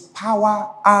is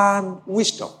power and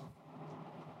wisdom.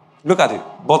 Look at it.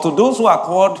 But to those who are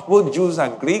called, both Jews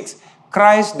and Greeks,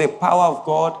 Christ, the power of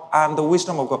God and the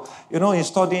wisdom of God. You know, in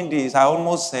studying this, I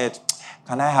almost said,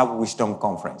 can I have wisdom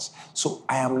conference? So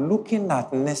I am looking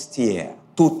at next year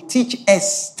to teach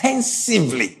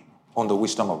extensively on the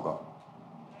wisdom of God.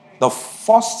 The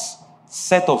first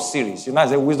set of series, you know, I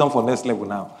say wisdom for next level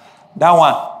now. That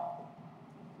one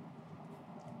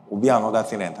will be another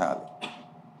thing entirely.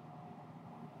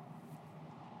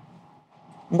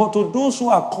 But to those who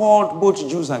are called both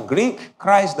Jews and Greek,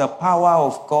 Christ, the power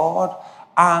of God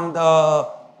and the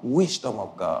wisdom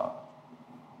of God.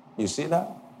 You see that?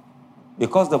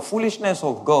 Because the foolishness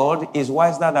of God is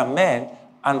wiser than men,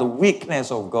 and the weakness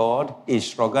of God is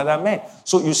stronger than men.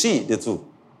 So you see the two.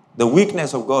 The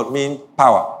weakness of God means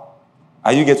power.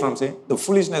 Are you getting what I'm saying? The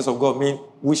foolishness of God means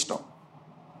wisdom.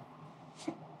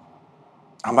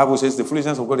 And the Bible says the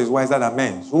foolishness of God is wiser than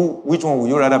men. So which one would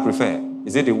you rather prefer?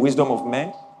 Is it the wisdom of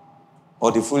men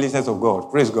or the foolishness of God?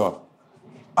 Praise God.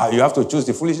 You have to choose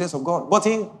the foolishness of God. But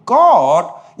in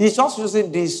God, he's just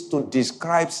using this to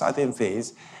describe certain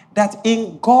things, that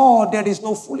in God there is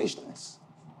no foolishness.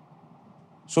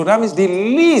 So that means the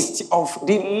least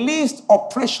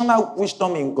operational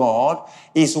wisdom in God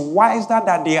is wiser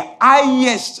than the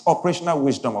highest operational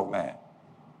wisdom of man.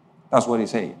 That's what he's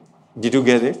saying. Did you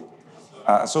get it?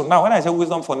 So now when I say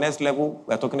wisdom for next level,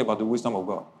 we're talking about the wisdom of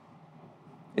God.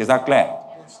 Is that clear?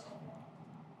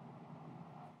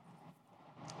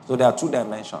 So there are two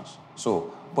dimensions.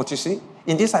 So, but you see,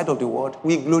 in this side of the world,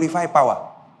 we glorify power.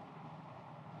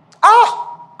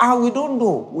 And we don't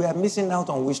know. We are missing out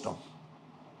on wisdom.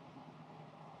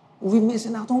 We're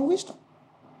missing out on wisdom.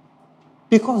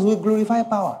 Because we glorify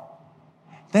power.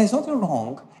 There is nothing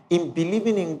wrong in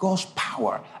believing in God's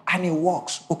power and it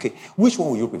works. Okay, which one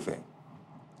will you prefer?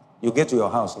 You get to your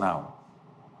house now.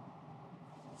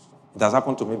 It has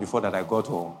happened to me before that I got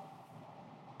home.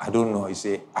 I don't know. You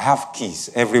see, I have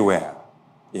keys everywhere.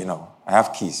 You know, I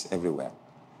have keys everywhere.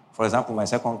 For example, my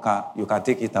second car, you can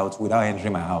take it out without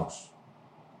entering my house.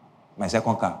 My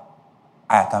second car,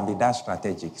 I can be that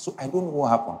strategic. So I don't know what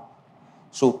happened.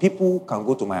 So people can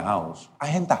go to my house. I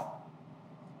enter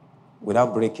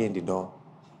without breaking the door.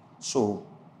 So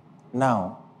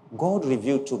now, God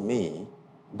revealed to me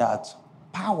that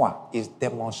power is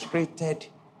demonstrated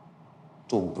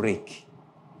to break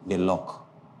the lock.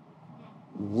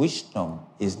 Wisdom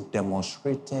is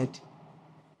demonstrated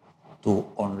to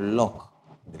unlock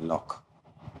the lock.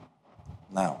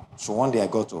 Now, so one day I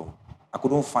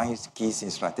couldn't find keys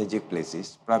in strategic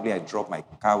places. Probably I dropped my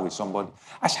car with somebody.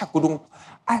 I just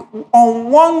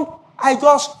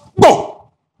go.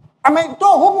 And my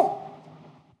door open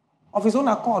of his own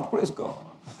accord. Praise God.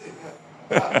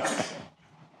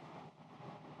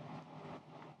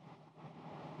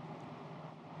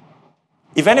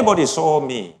 If anybody saw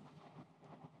me,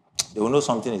 they will know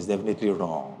something is definitely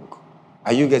wrong.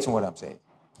 Are you getting what I'm saying?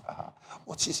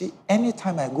 But you see,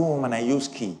 anytime I go home and I use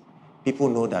key, people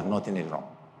know that nothing is wrong.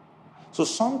 So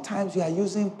sometimes you are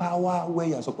using power where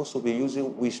you are supposed to be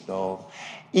using wisdom.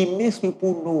 It makes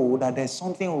people know that there's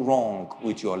something wrong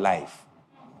with your life.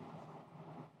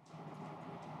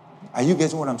 Are you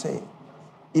getting what I'm saying?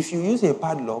 If you use a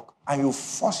padlock and you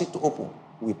force it to open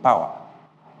with power,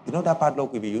 you know that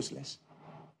padlock will be useless.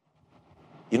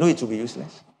 You know it will be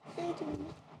useless.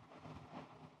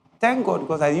 Thank God,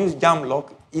 because I use jam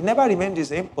lock. It never remained the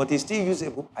same, but it's still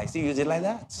usable. I still use it like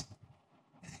that.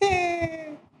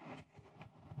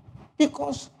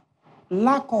 Because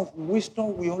lack of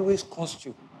wisdom will always cost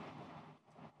you.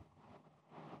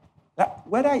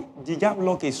 Whether the jam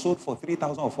lock is sold for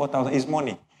 3,000 or 4,000 is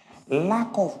money.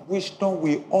 Lack of wisdom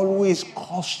will always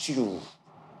cost you.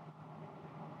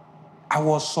 I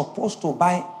was supposed to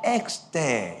buy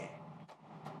X-Ter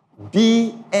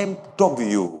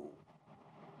BMW.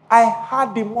 I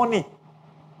had the money.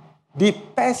 The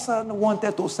person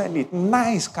wanted to sell it.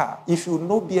 Nice car. If you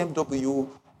know BMW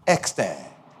X-Ter,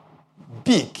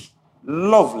 big,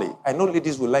 lovely. I know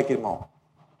ladies will like it more.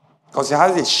 Because it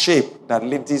has a shape that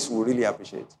ladies will really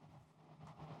appreciate.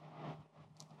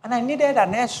 And I needed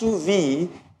an SUV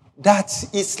that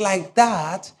is like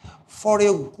that for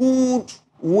a good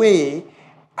way.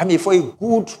 I mean, for a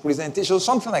good presentation,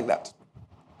 something like that.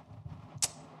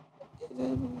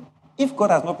 If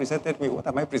God has not presented me, what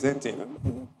am I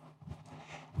presenting?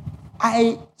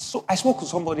 I spoke to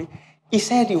somebody. He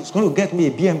said he was going to get me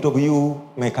a BMW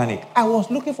mechanic. I was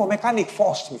looking for a mechanic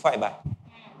first before I buy.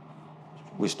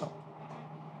 Wisdom.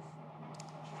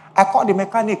 I called the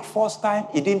mechanic first time,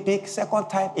 he didn't pick. Second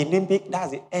time, he didn't pick.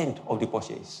 That's the end of the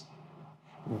purchase.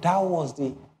 That was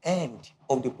the end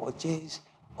of the purchase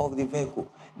of the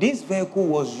vehicle. This vehicle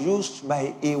was used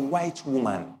by a white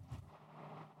woman.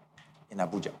 in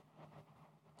Abuja.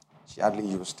 She hardly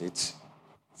used it.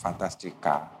 Fantastic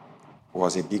car.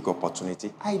 Was a big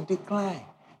opportunity. I declined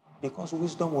because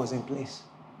wisdom was in place.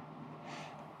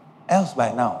 Else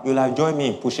by now, you'll have joined me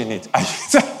in pushing it.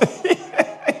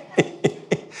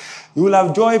 You will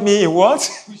have joined me in what?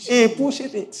 In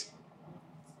pushing it.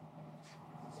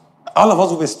 All of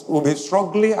us will be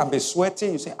struggling and be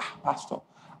sweating. You say, Pastor,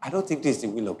 I don't think this is the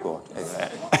will of God.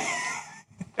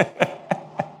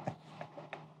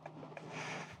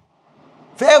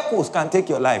 Vehicles can take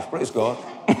your life. Praise God.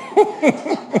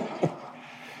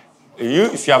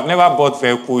 If you have never bought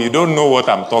vehicle, you don't know what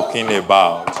I'm talking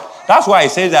about. That's why I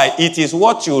say that it is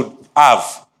what you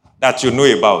have that you know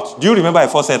about. Do you remember I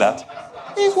first said that?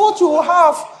 It's what you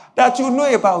have that you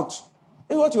know about.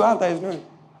 It's what you have that is known.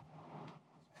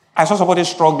 I saw somebody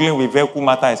struggling with vehicle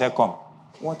matter. I said, come,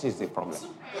 what is the problem?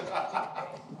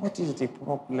 What is the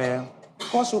problem?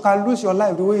 Because you can lose your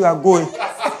life the way you are going.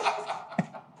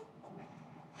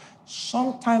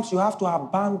 Sometimes you have to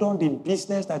abandon the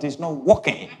business that is not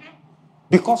working.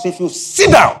 Because if you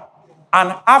sit down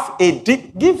and have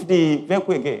give the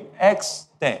vehicle again,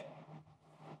 X10.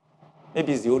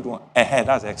 Maybe it's the old one.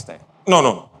 That's X10.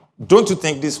 No. Don't you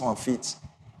think this one fits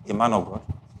a man of God?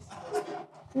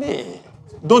 No.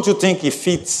 Don't you think it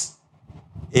fits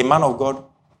a man of God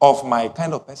of my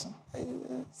kind of person?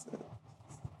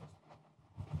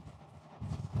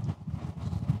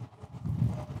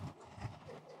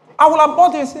 I will have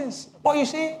bought these things. But you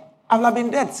see, I will have been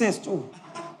dead since too.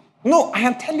 No, I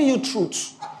am telling you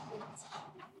truth.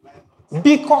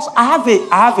 Because I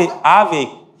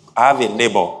have a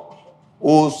neighbor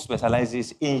who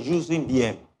specializes in using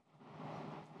BM.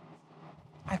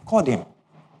 I called him.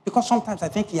 Because sometimes I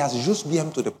think he has used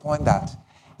BM to the point that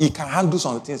he can handle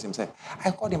some things himself.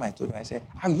 I called him, I told him, I said,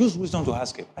 I use wisdom to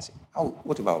ask him. I said,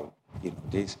 what about,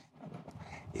 this?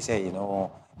 He said,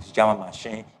 it's German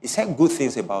machine. He said good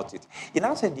things about it. He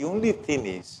now said, the only thing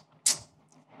is,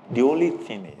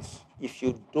 if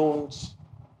you don't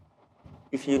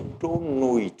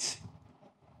know it,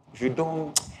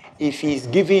 if he's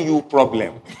giving you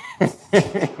problem,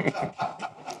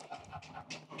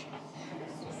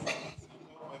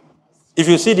 if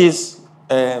you see this,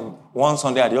 one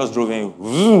Sunday I just drove in,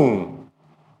 vroom.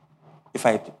 If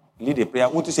I lead a prayer,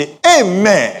 would you say,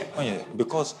 Amen? Oh, yeah,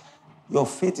 because your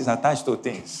faith is attached to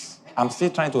things. I'm still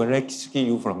trying to rescue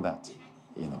you from that,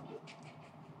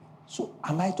 So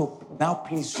am I to now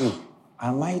please you?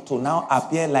 Am I to now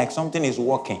appear like something is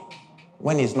working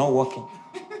when it's not working?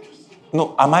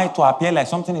 No, am I to appear like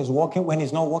something is working when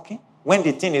it's not working? When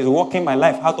the thing is working my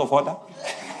life out of order?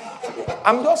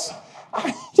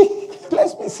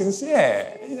 Let's be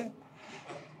sincere.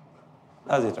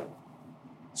 That's it. Right?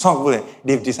 Some people,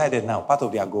 they've decided now, part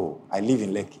of their goal, I live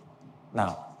in Lekki.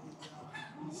 Now,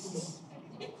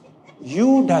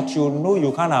 you that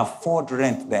you can't afford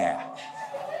rent there.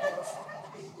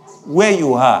 Where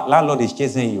you are, landlord is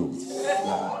chasing you.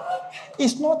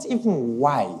 It's not even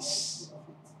wise.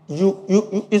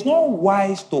 It's not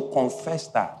wise to confess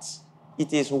that.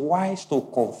 It is wise to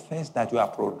confess that you are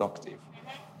productive.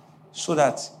 So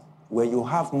that when you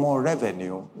have more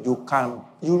revenue, you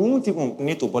won't even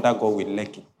need to bother God with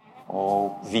Lekki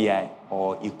or VI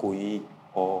or Ikoyi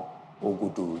or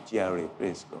Ogudu, GRA,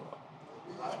 praise God.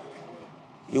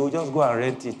 You will just go and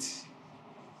rent it.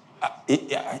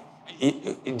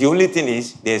 The only thing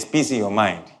is, there's peace in your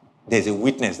mind. There's a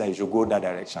witness that you should go that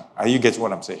direction. Are you getting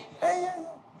what I'm saying? Yeah.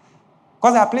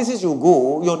 Because there are places you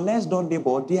go, your next door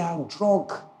neighbor, they are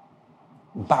drug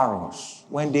barons.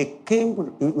 When they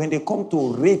come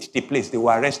to raid the place, they will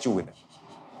arrest you with them.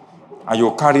 And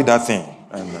you'll carry that thing.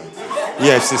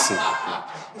 EFCC.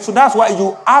 So that's why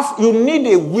you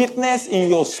need a witness in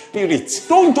your spirit.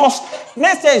 Don't just,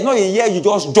 next year is not a year you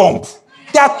just jump.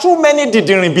 There are too many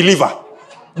didn't believer.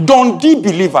 Dundee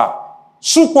believer.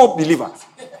 Super believer.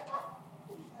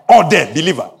 Or dead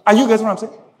believer. Are you getting what I'm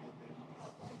saying?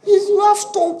 You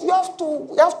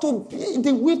have to be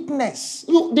the witness.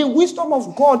 The wisdom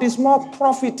of God is more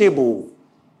profitable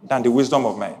than the wisdom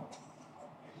of man.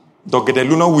 Have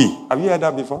you heard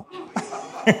that before?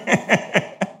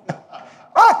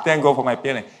 Thank God for my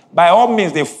parents. By all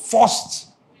means, they forced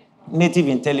native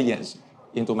intelligence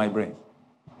into my brain.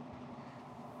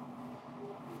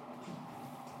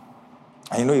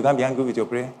 And you can't be angry with your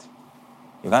parents.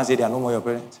 You can't say they are no more your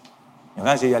parents. You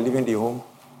can't say you are leaving the home.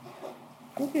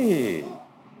 Okay.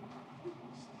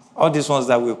 All these ones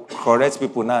that will correct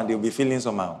people now, they'll be feeling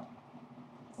somehow.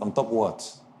 On top of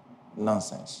what?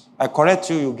 Nonsense. I correct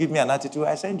you, you give me an attitude,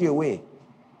 I send you away.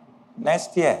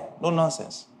 Next year, no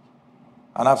nonsense.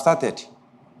 And I've started.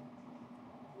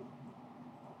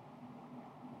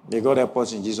 May God help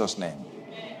us in Jesus' name.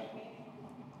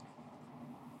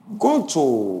 Go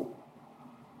to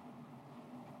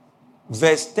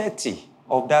verse 30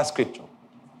 of that scripture.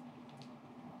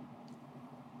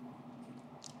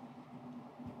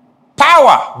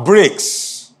 Power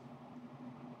breaks,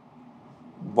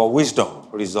 but wisdom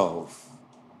resolve.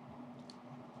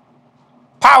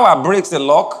 Power breaks the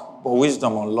lock, but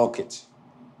wisdom unlock it.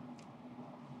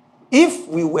 If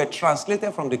we were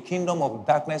translated from the kingdom of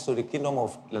darkness to the kingdom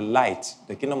of the light,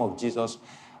 the kingdom of Jesus,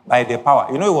 by the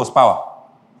power, it was power.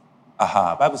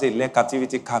 Bible says, led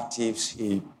captivity captives.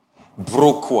 He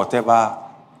broke whatever,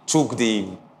 took the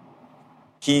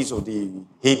keys of the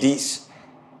Hades.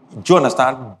 Do you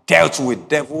understand? Dealt with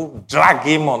devil, dragged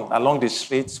him along the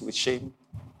streets with shame,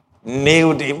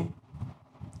 nailed him,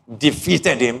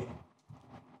 defeated him,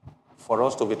 for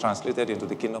us to be translated into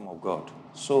the kingdom of God.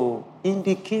 So, in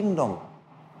the kingdom,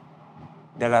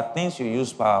 there are things you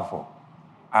use power for.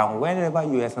 And whenever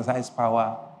you exercise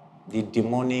power, the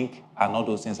demonic and all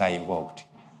those things are involved.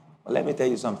 But let me tell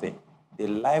you something. The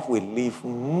life we live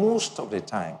most of the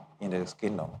time in this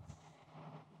kingdom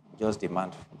just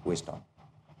demand wisdom.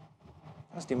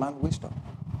 Just demand wisdom.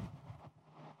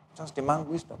 Just demand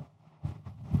wisdom.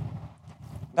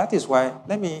 That is why,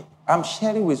 I'm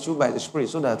sharing with you by the Spirit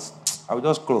so that I will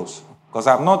just close. Because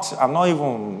I'm not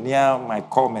even near my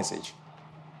core message.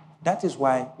 That is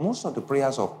why most of the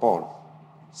prayers of Paul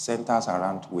centers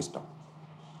around wisdom.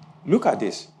 Look at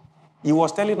this. He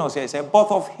was telling us here, he said, but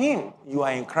of him you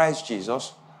are in Christ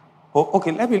Jesus.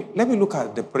 Okay, let me look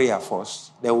at the prayer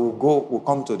first. Then we'll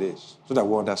come to this so that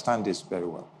we understand this very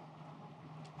well.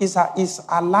 It's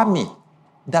alarming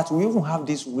that we even have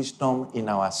this wisdom in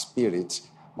our spirit,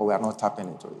 but we are not tapping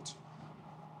into it.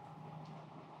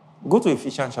 Go to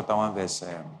Ephesians chapter 1, verse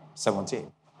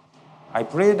 17. I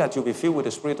pray that you'll be filled with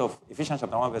the spirit of Ephesians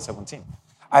chapter 1, verse 17.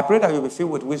 I pray that you'll be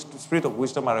filled with the spirit of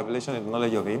wisdom and revelation in the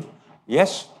knowledge of him.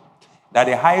 Yes, that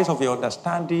the eyes of your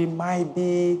understanding might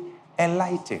be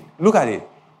enlightened. Look at it.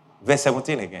 Verse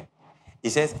 17 again.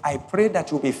 It says, I pray that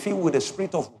you'll be filled with the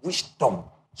spirit of wisdom.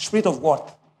 Spirit of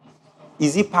what?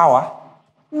 Is it power?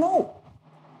 No.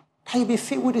 That you'll be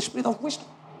filled with the spirit of wisdom.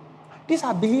 These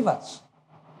are believers.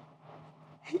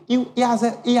 He has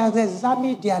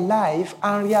examined their life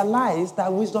and realized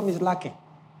that wisdom is lacking.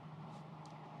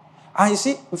 And you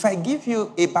see, if I give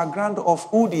you a background of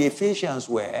who the Ephesians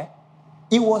were,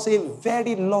 it was a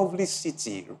very lovely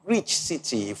city, rich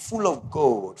city, full of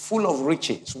gold, full of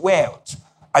riches, wealth.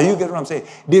 Are you getting what I'm saying?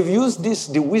 They've used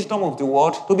the wisdom of the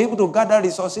world, to be able to gather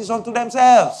resources unto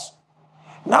themselves.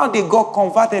 Now they got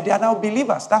converted. They are now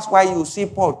believers. That's why you see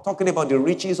Paul talking about the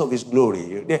riches of his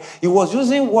glory. He was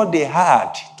using what they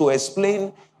had to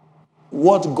explain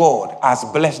what God has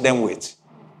blessed them with.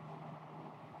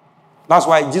 That's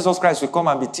why Jesus Christ will come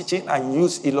and be teaching and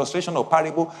use illustration or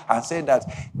parable and say that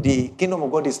the kingdom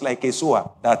of God is like a sower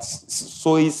that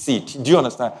sows seed. Do you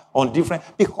understand?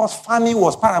 Because farming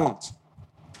was paramount.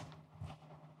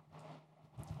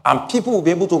 And people will be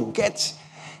able to get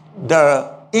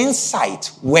the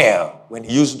insight well when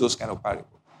he uses those kind of parables.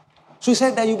 So he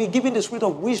said that you'll be given the spirit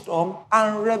of wisdom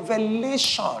and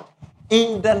revelation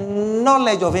in the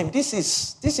knowledge of him. This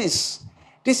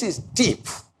is deep.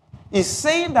 He's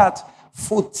saying that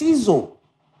photizo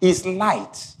is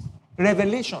light,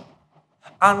 revelation.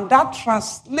 And that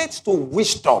translates to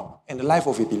wisdom in the life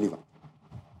of a believer.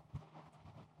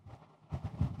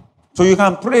 So you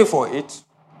can pray for it,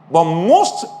 but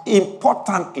most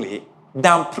importantly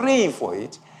than praying for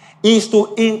it is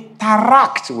to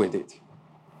interact with it.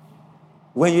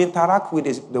 When you interact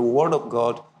with the word of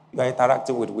God, you are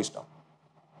interacting with wisdom.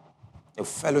 You're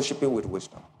fellowshipping with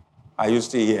wisdom. Are you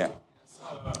still here?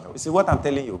 You see, what I'm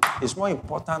telling you is more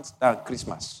important than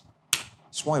Christmas.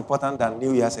 It's more important than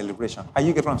New Year celebration. Are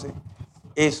you getting what I'm saying?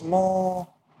 It's more,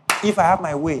 if I have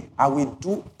my way, I will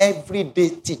do everyday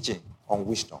teaching on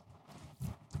wisdom.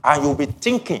 And you'll be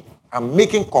thinking and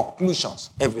making conclusions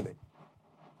every day.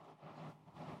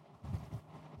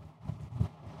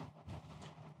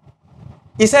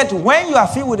 He said, when you are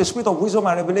filled with the spirit of wisdom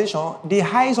and revelation, the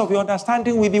eyes of your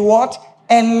understanding will be what?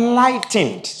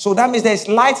 Enlightened. So that means there's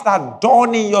light that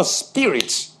dawn in your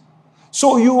spirit.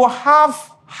 So you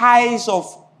have eyes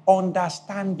of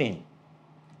understanding.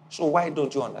 So why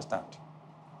don't you understand?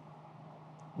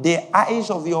 The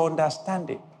eyes of your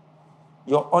understanding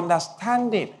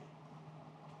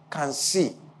can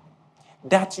see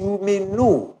that you may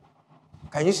know.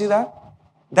 Can you see that?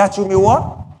 That you may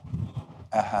what?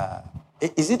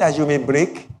 Is it that you may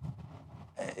break?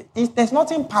 There's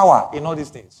nothing power in all these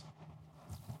things.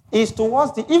 It's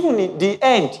towards even in the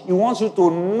end, he wants you to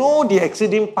know the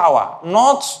exceeding power,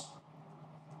 not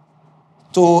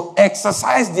to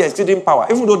exercise the exceeding power,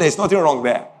 even though there's nothing wrong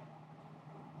there.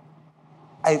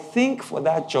 I think for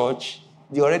that church,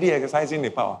 they're already exercising the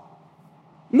power.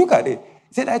 Look at it.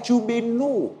 He said that you may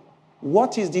know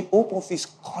what is the hope of his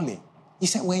calling. He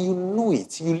said when you know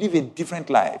it, you live a different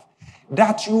life.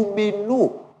 That you may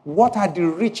know what are the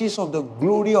riches of the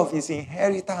glory of his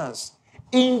inheritance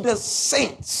in the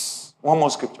saints. One more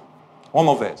scripture. One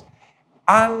more verse.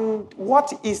 And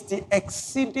what is the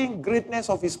exceeding greatness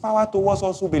of his power towards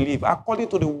us who believe, according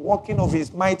to the working of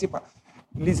his mighty power.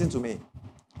 Listen to me.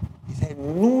 He said,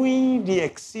 knowing the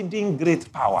exceeding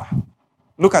great power.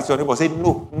 Look at your neighbor. Say,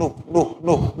 no.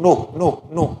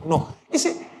 You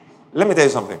see, let me tell you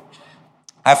something.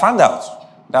 I found out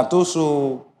that those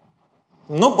who,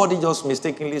 nobody just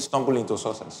mistakenly stumble into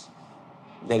success.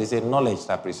 There is a knowledge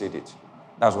that precedes it.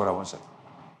 That's what I want to say.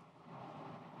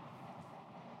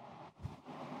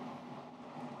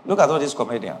 Look at all these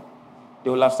comedians. They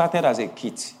will have started as a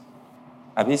kit.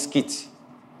 Skit.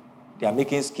 They are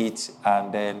making skits,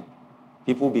 and then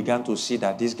people began to see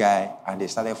that this guy, and they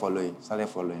started following.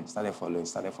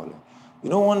 You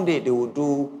know, one day they will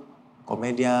do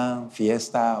comedian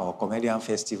fiesta or comedian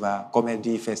festival,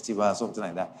 comedy festival, something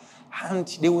like that. And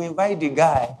they will invite the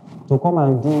guy to come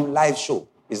and do live show.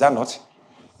 Is that not?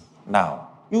 Now,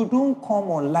 you don't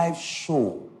come on live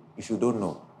show if you don't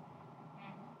know.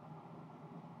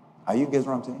 Are you getting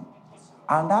what I'm saying?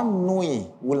 And that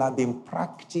knowing will have been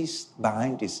practiced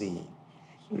behind the scene.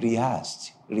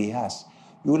 Rehearsed.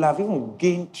 You will have even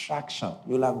gained traction.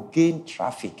 You will have gained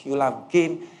traffic. You will have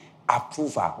gained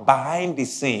approval behind the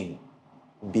scene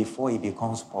before it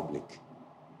becomes public.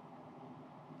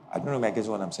 I don't know if I get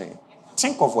what I'm saying.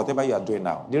 Think of whatever you are doing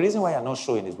now. The reason why you're not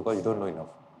showing is because you don't know enough.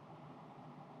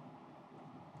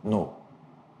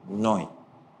 Knowing.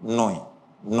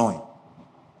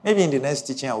 Maybe in the next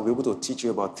teaching, I will be able to teach you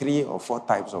about 3 or 4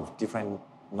 types of different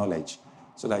knowledge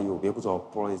so that you will be able to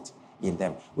operate in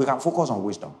them. We can focus on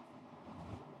wisdom.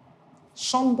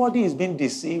 Somebody is being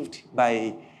deceived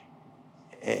by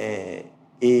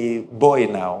a boy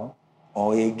now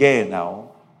or a girl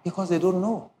now because they don't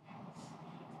know.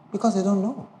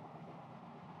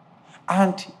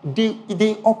 And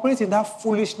they operate in that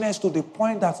foolishness to the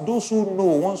point that those who know,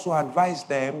 once you advise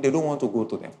them, they don't want to go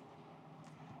to them.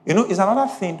 You know, it's another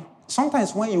thing.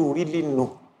 Sometimes when you really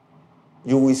know,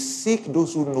 you will seek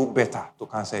those who know better to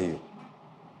counsel you.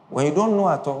 When you don't know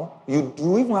at all, you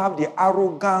even have the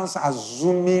arrogance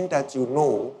assuming that you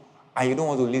know, and you don't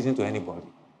want to listen to anybody.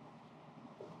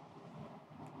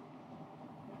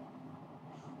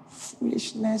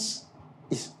 Foolishness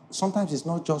is sometimes it's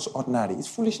not just ordinary. It's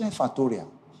foolishness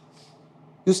factorial.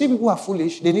 You see people who are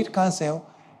foolish, they need counsel.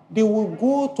 They will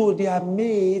go to their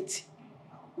mate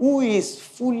who is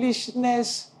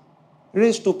foolishness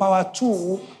raised to power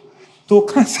 2 to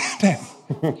counsel them.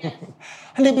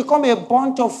 And they become a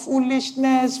bunch of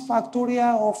foolishness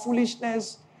factorial or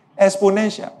foolishness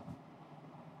exponential.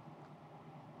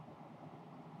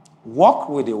 Walk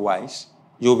with the wise,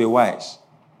 you'll be wise.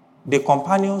 The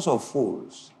companions of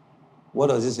fools, what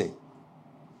does it say?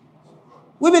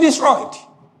 Will be destroyed.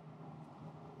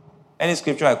 Any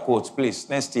scripture I quote, please,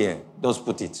 next year, just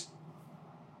put it.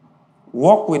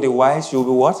 Walk with the wise, you'll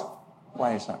be what?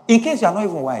 Wiser. In case you are not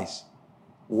even wise,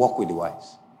 walk with the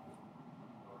wise.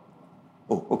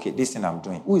 Oh, okay, this thing I'm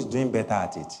doing. Who is doing better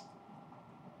at it?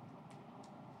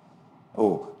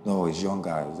 Oh, no, it's young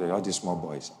guys, all these small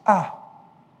boys.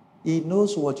 He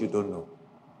knows what you don't know.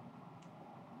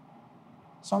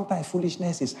 Sometimes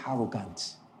foolishness is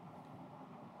arrogant.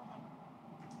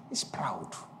 It's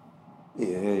proud.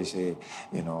 Yeah, say,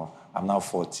 I'm now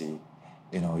 40.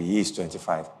 He is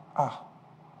 25.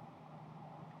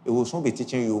 It will soon be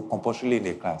teaching you compulsorily in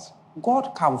the class.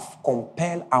 God can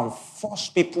compel and force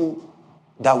people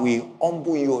that will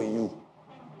humble you on you.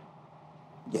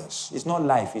 Yes, it's not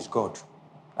life, it's God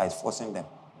that is forcing them.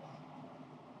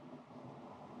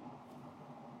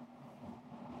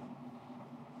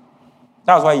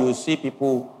 That's why you see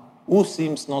people who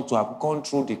seems not to have gone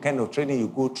through the kind of training you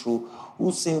go through,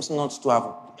 who seems not to have,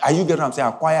 are you getting what I'm saying,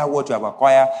 acquire what you have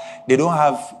acquired. They don't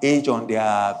have age on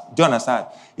their, do you understand?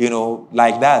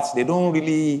 Like that. They don't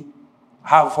really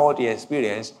have all the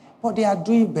experience, but they are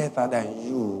doing better than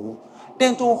you.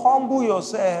 Then to humble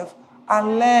yourself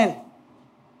and learn.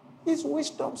 It's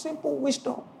wisdom, simple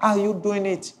wisdom. Are you doing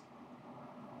it?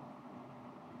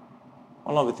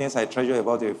 One of the things I treasure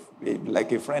about a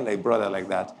friend, a brother like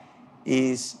that,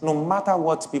 is no matter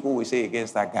what people will say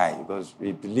against that guy, because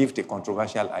we believe the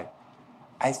controversial life,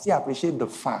 I still appreciate the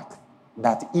fact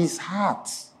that his heart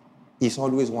is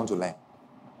always want to learn.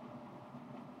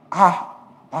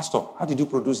 Pastor, how did you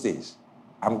produce this?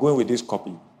 I'm going with this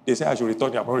copy. They say I should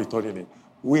return it. I'm not returning it.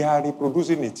 We are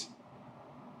reproducing it.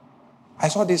 I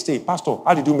saw this thing. Pastor,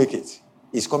 how did you make it?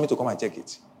 He's coming to come and check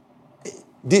it.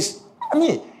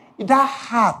 That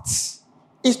heart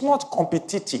is not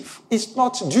competitive. It's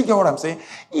not, do you get what I'm saying?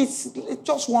 It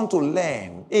just want to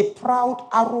learn. A proud,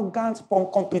 arrogant,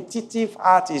 competitive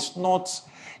heart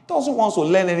doesn't want to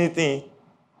learn anything.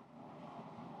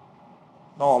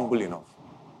 Not humble enough.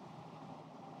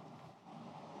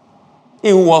 He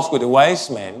who walks with the wise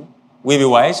men will be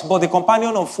wise, but the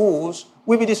companion of fools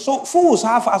will be fools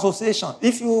have association.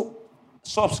 If you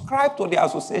subscribe to the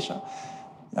association,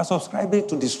 you are subscribing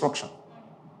to destruction.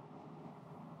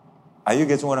 Are you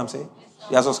getting what I'm saying?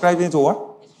 You are subscribing to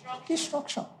what?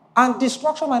 Destruction. And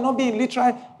destruction might not be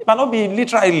literally.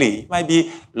 It might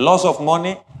be loss of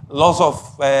money, loss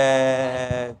of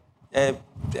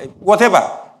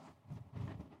whatever.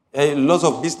 Loss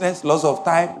of business, loss of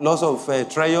time, loss of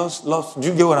treasures, do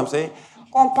you get what I'm saying?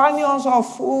 Companions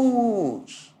of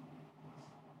fools.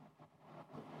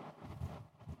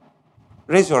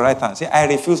 Raise your right hand. Say, I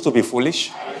refuse to be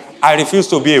foolish. I refuse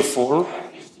to be a fool.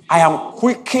 I am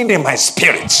quickened in my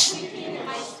spirit.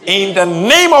 In the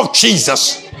name of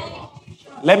Jesus.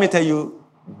 Let me tell you,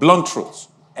 blunt truth.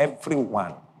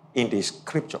 Everyone in the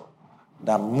scripture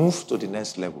that moves to the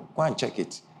next level, go and check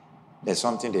it. There's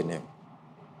something they name.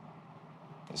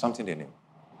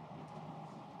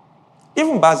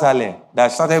 Even Bezalel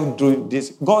that started doing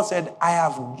this, God said, I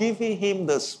have given him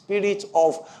the spirit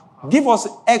of, give us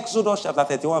Exodus chapter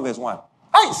 31 verse 1.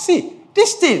 I see,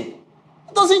 this thing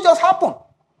doesn't just happen.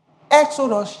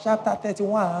 Exodus chapter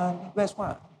 31 verse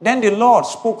 1. Then the Lord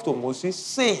spoke to Moses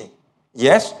saying,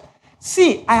 yes,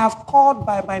 see, I have called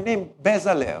by my name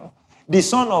Bezalel, the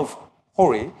son of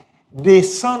Hori, the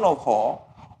son of Hor,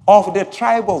 of the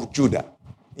tribe of Judah.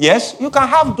 Yes, you can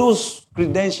have those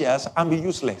credentials and be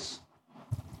useless.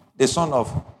 The son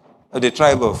of the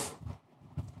tribe of,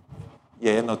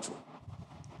 not true.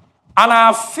 And I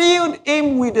have filled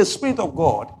him with the Spirit of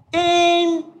God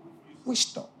in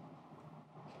wisdom.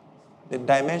 The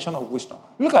dimension of wisdom.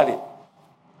 Look at it.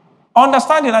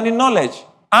 Understanding and in knowledge.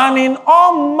 And in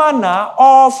all manner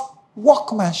of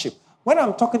workmanship. When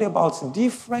I'm talking about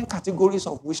different categories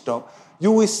of wisdom,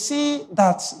 you will see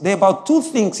that there are about two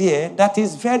things here that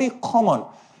is very common.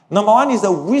 Number one is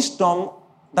the wisdom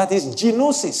that is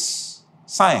genosis,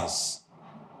 science.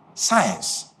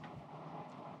 Science.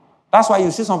 That's why you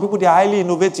see some people, they are highly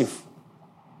innovative,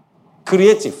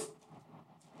 creative.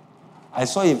 I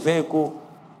saw a vehicle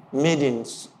made in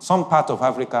some part of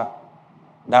Africa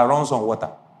that runs on water.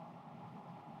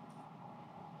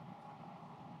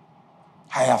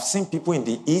 I have seen people in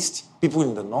the east, people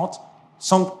in the north,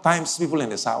 sometimes people in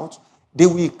the south. They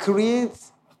will create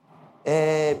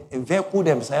a vehicle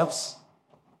themselves.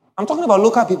 I'm talking about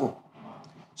local people.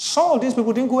 Some of these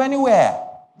people didn't go anywhere.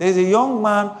 There's a young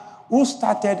man who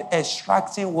started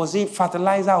extracting, was it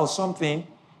fertilizer or something,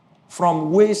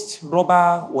 from waste,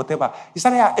 rubber, whatever. He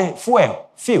started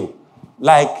fuel,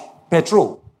 like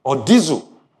petrol or diesel.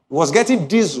 He was getting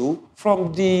diesel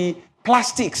from the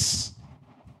plastics,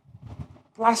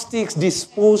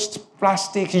 disposed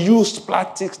plastic, used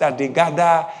plastics that they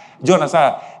gather. Do you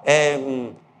understand?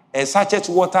 Sachet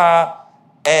water,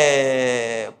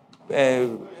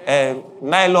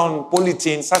 nylon,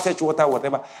 polythene, sachet water,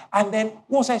 whatever. And then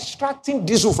was extracting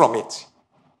diesel from it.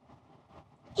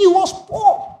 He was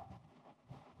poor.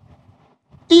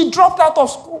 He dropped out of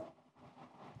school.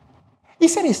 He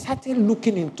said he started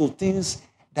looking into things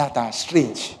that are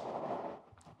strange.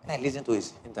 When I listened to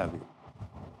his interview.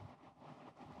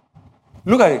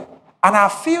 Look at it. And I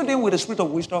filled him with the spirit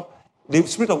of wisdom, the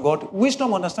Spirit of God,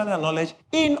 wisdom, understanding, and knowledge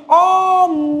in all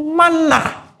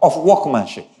manner of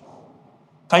workmanship.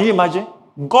 Can you imagine?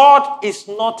 God is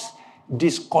not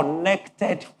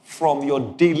disconnected from your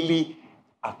daily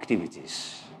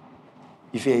activities.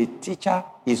 If you're a teacher,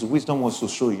 his wisdom wants to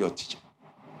show you your teacher.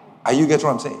 Are you getting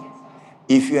what I'm saying?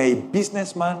 If you're a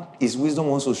businessman, his wisdom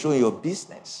wants to show you your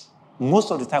business. Most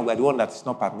of the time, we're the one that is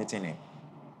not permitting him.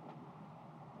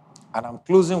 And I'm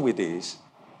closing with this.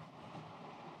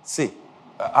 See,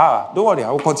 don't worry,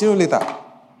 I will continue later.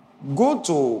 Go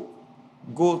to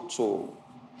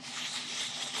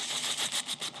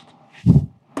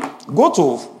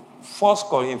 1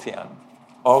 Corinthians,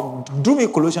 or do me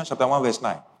Colossians chapter 1 verse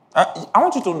 9. I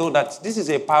want you to know that this is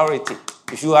a priority.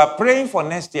 If you are praying for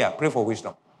next year, pray for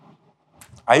wisdom.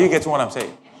 Are you getting what I'm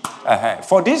saying?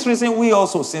 For this reason, we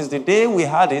also, since the day we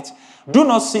had it, do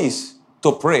not cease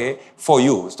to pray for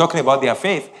you. It's talking about their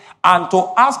faith. And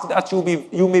to ask that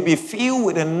you may be filled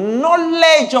with the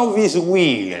knowledge of his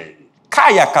will.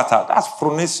 Kaya kata, that's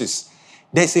phronesis.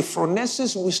 There's a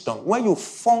phronesis wisdom when you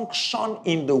function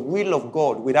in the will of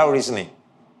God without reasoning.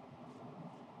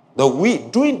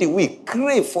 During the week,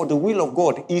 crave for the will of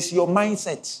God is your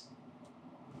mindset.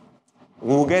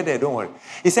 We'll get there, don't worry.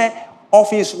 He said, of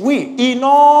his will, in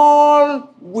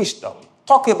all wisdom.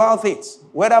 Talk about it.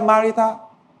 Whether marital,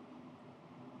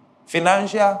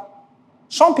 financial.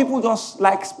 Some people just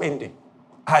like spending.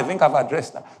 I think I've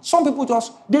addressed that. Some people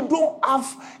they don't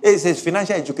have a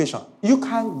financial education. You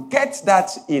can get that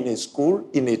in a school,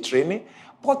 in a training,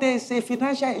 but there is a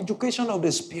financial education of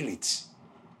the spirit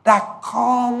that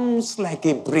comes like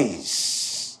a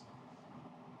breeze.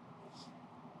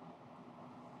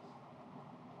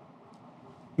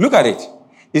 Look at it.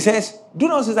 He says, do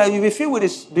not say that you will be filled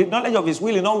with the knowledge of his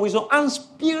will in all wisdom and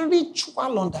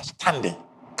spiritual understanding.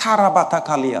 Karabata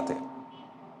kaliyate.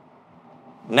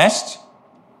 Next,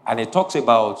 and it talks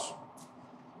about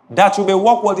that you may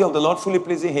walk worthy of the Lord, fully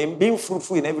pleasing him, being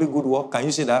fruitful in every good work. Can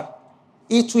you see that?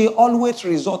 It will always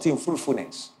result in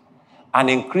fruitfulness and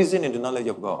increasing in the knowledge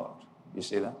of God. You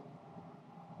see that?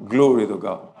 Glory to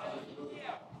God.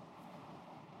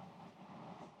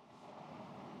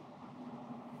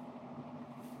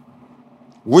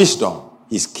 Wisdom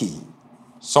is key.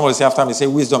 Somebody say after me, say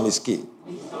wisdom is key.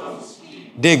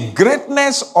 The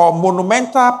greatness or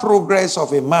monumental progress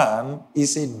of a man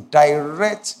is a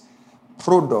direct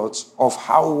product of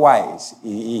how wise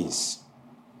he is.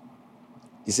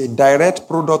 It's a direct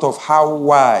product of how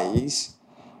wise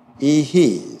he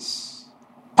is.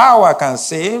 Power can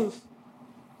save.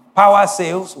 Power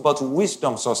saves, but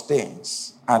wisdom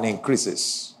sustains and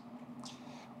increases.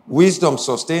 Wisdom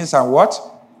sustains and what?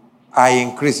 And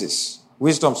increases.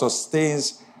 Wisdom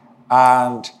sustains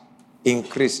and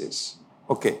increases.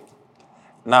 Okay.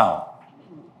 Now,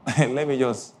 let me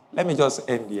just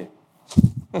end here.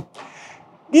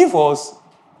 Give us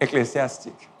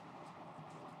Ecclesiastic.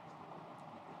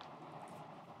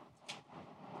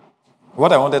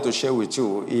 What I wanted to share with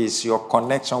you is your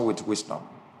connection with wisdom.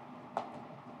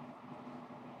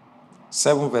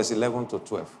 7 verse 11 to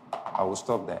 12. I will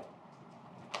stop there.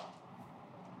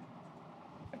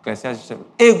 Ecclesiastes 7.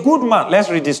 A good man, let's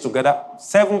read this together.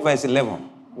 7 verse 11.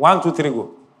 1, 2, 3,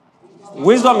 go.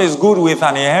 Wisdom is good with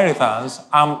an inheritance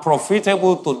and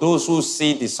profitable to those who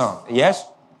see the sun. Yes?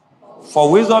 For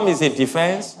wisdom is a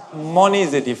defense, money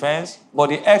is a defense, but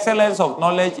the excellence of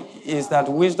knowledge is that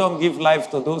wisdom gives life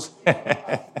to those.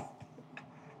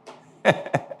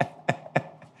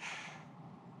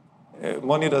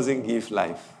 Money doesn't give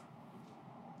life.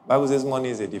 Bible says money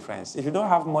is a defense. If you don't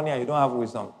have money and you don't have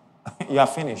wisdom, you are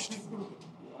finished.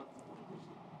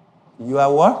 You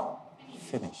are what?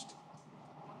 Finished.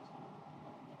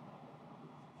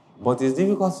 But it's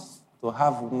difficult to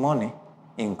have money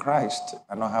in Christ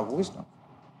and not have wisdom.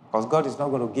 Because God is not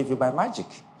going to give you by magic.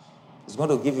 He's going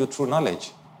to give you true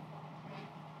knowledge.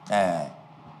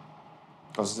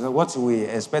 Because what we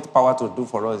expect power to do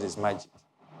for us is magic.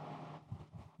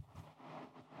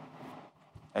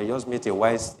 You just meet a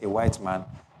white man,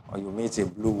 or you meet a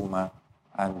blue woman,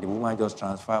 and the woman just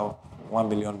transfer $1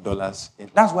 million.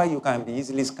 That's why you can be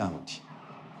easily scammed.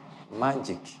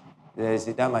 Magic.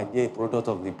 That might be a product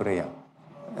of the prayer.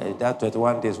 That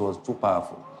 21 days was too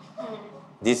powerful.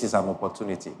 This is an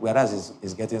opportunity, whereas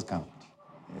it's getting scammed.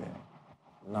 Yeah.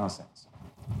 Nonsense.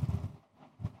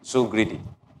 So greedy.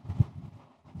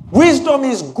 Wisdom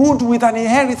is good with an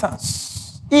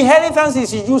inheritance. Inheritance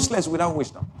is useless without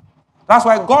wisdom. That's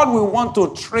why God will want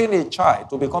to train a child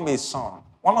to become a son.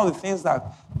 One of the things that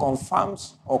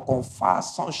confirms or confers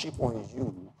sonship on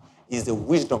you is the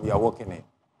wisdom you are working in.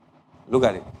 Look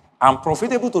at it. And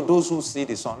profitable to those who see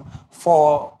the sun.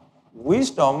 For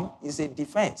wisdom is a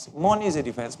defense. Money is a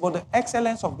defense. But the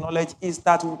excellence of knowledge is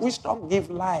that wisdom gives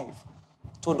life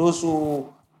to those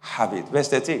who have it. Verse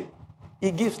 13.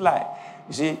 It gives life.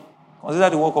 You see, consider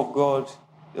the work of God.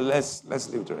 Let's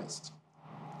leave the rest.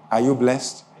 Are you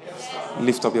blessed? Yes, sir.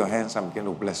 Lift up your hands and begin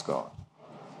to bless God.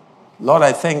 Lord,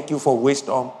 I thank you for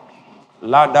wisdom.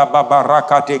 Lada baba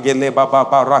rakate gele baba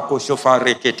barako shofa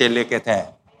rekete lekete.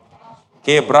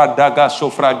 Ke bradaga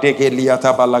sofra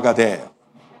degeliata balagade.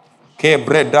 Ke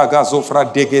bredaga zofra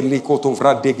degeli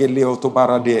kotovra degeli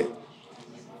otobarade.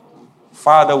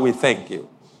 Father, we thank you.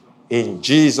 In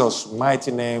Jesus'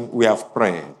 mighty name we have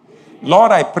prayed.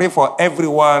 Lord, I pray for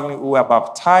everyone who are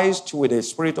baptized with the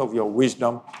spirit of your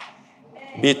wisdom.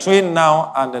 Between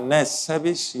now and the next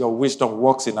service, your wisdom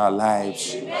works in our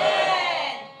lives.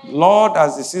 Amen. Lord,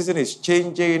 as the season is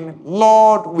changing,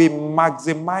 Lord, we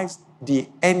maximize the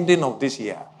ending of this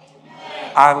year.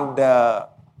 Amen. And the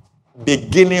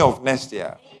beginning of next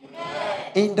year.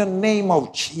 Amen. In the name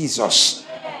of Jesus,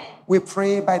 we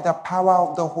pray by the power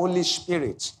of the Holy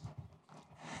Spirit.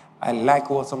 I like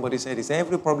what somebody said. He said,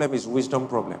 every problem is wisdom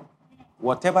problem.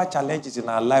 Whatever challenge is in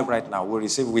our life right now, we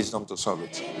receive wisdom to solve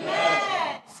it.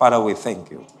 Amen. Father, we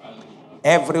thank you.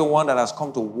 Everyone that has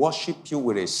come to worship you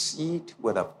with a seed,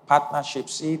 with a partnership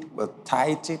seed, with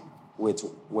tithing, with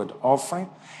offering,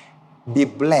 be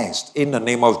blessed in the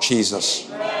name of Jesus.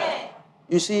 Amen.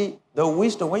 You see, the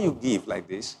wisdom, when you give like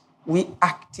this, we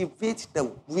activate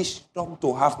the wisdom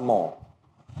to have more.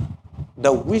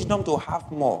 The wisdom to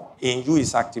have more in you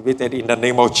is activated in the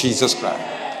name of Jesus Christ.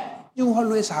 You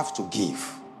always have to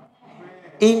give.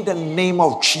 In the name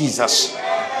of Jesus.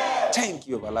 Thank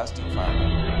you, everlasting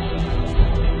Father.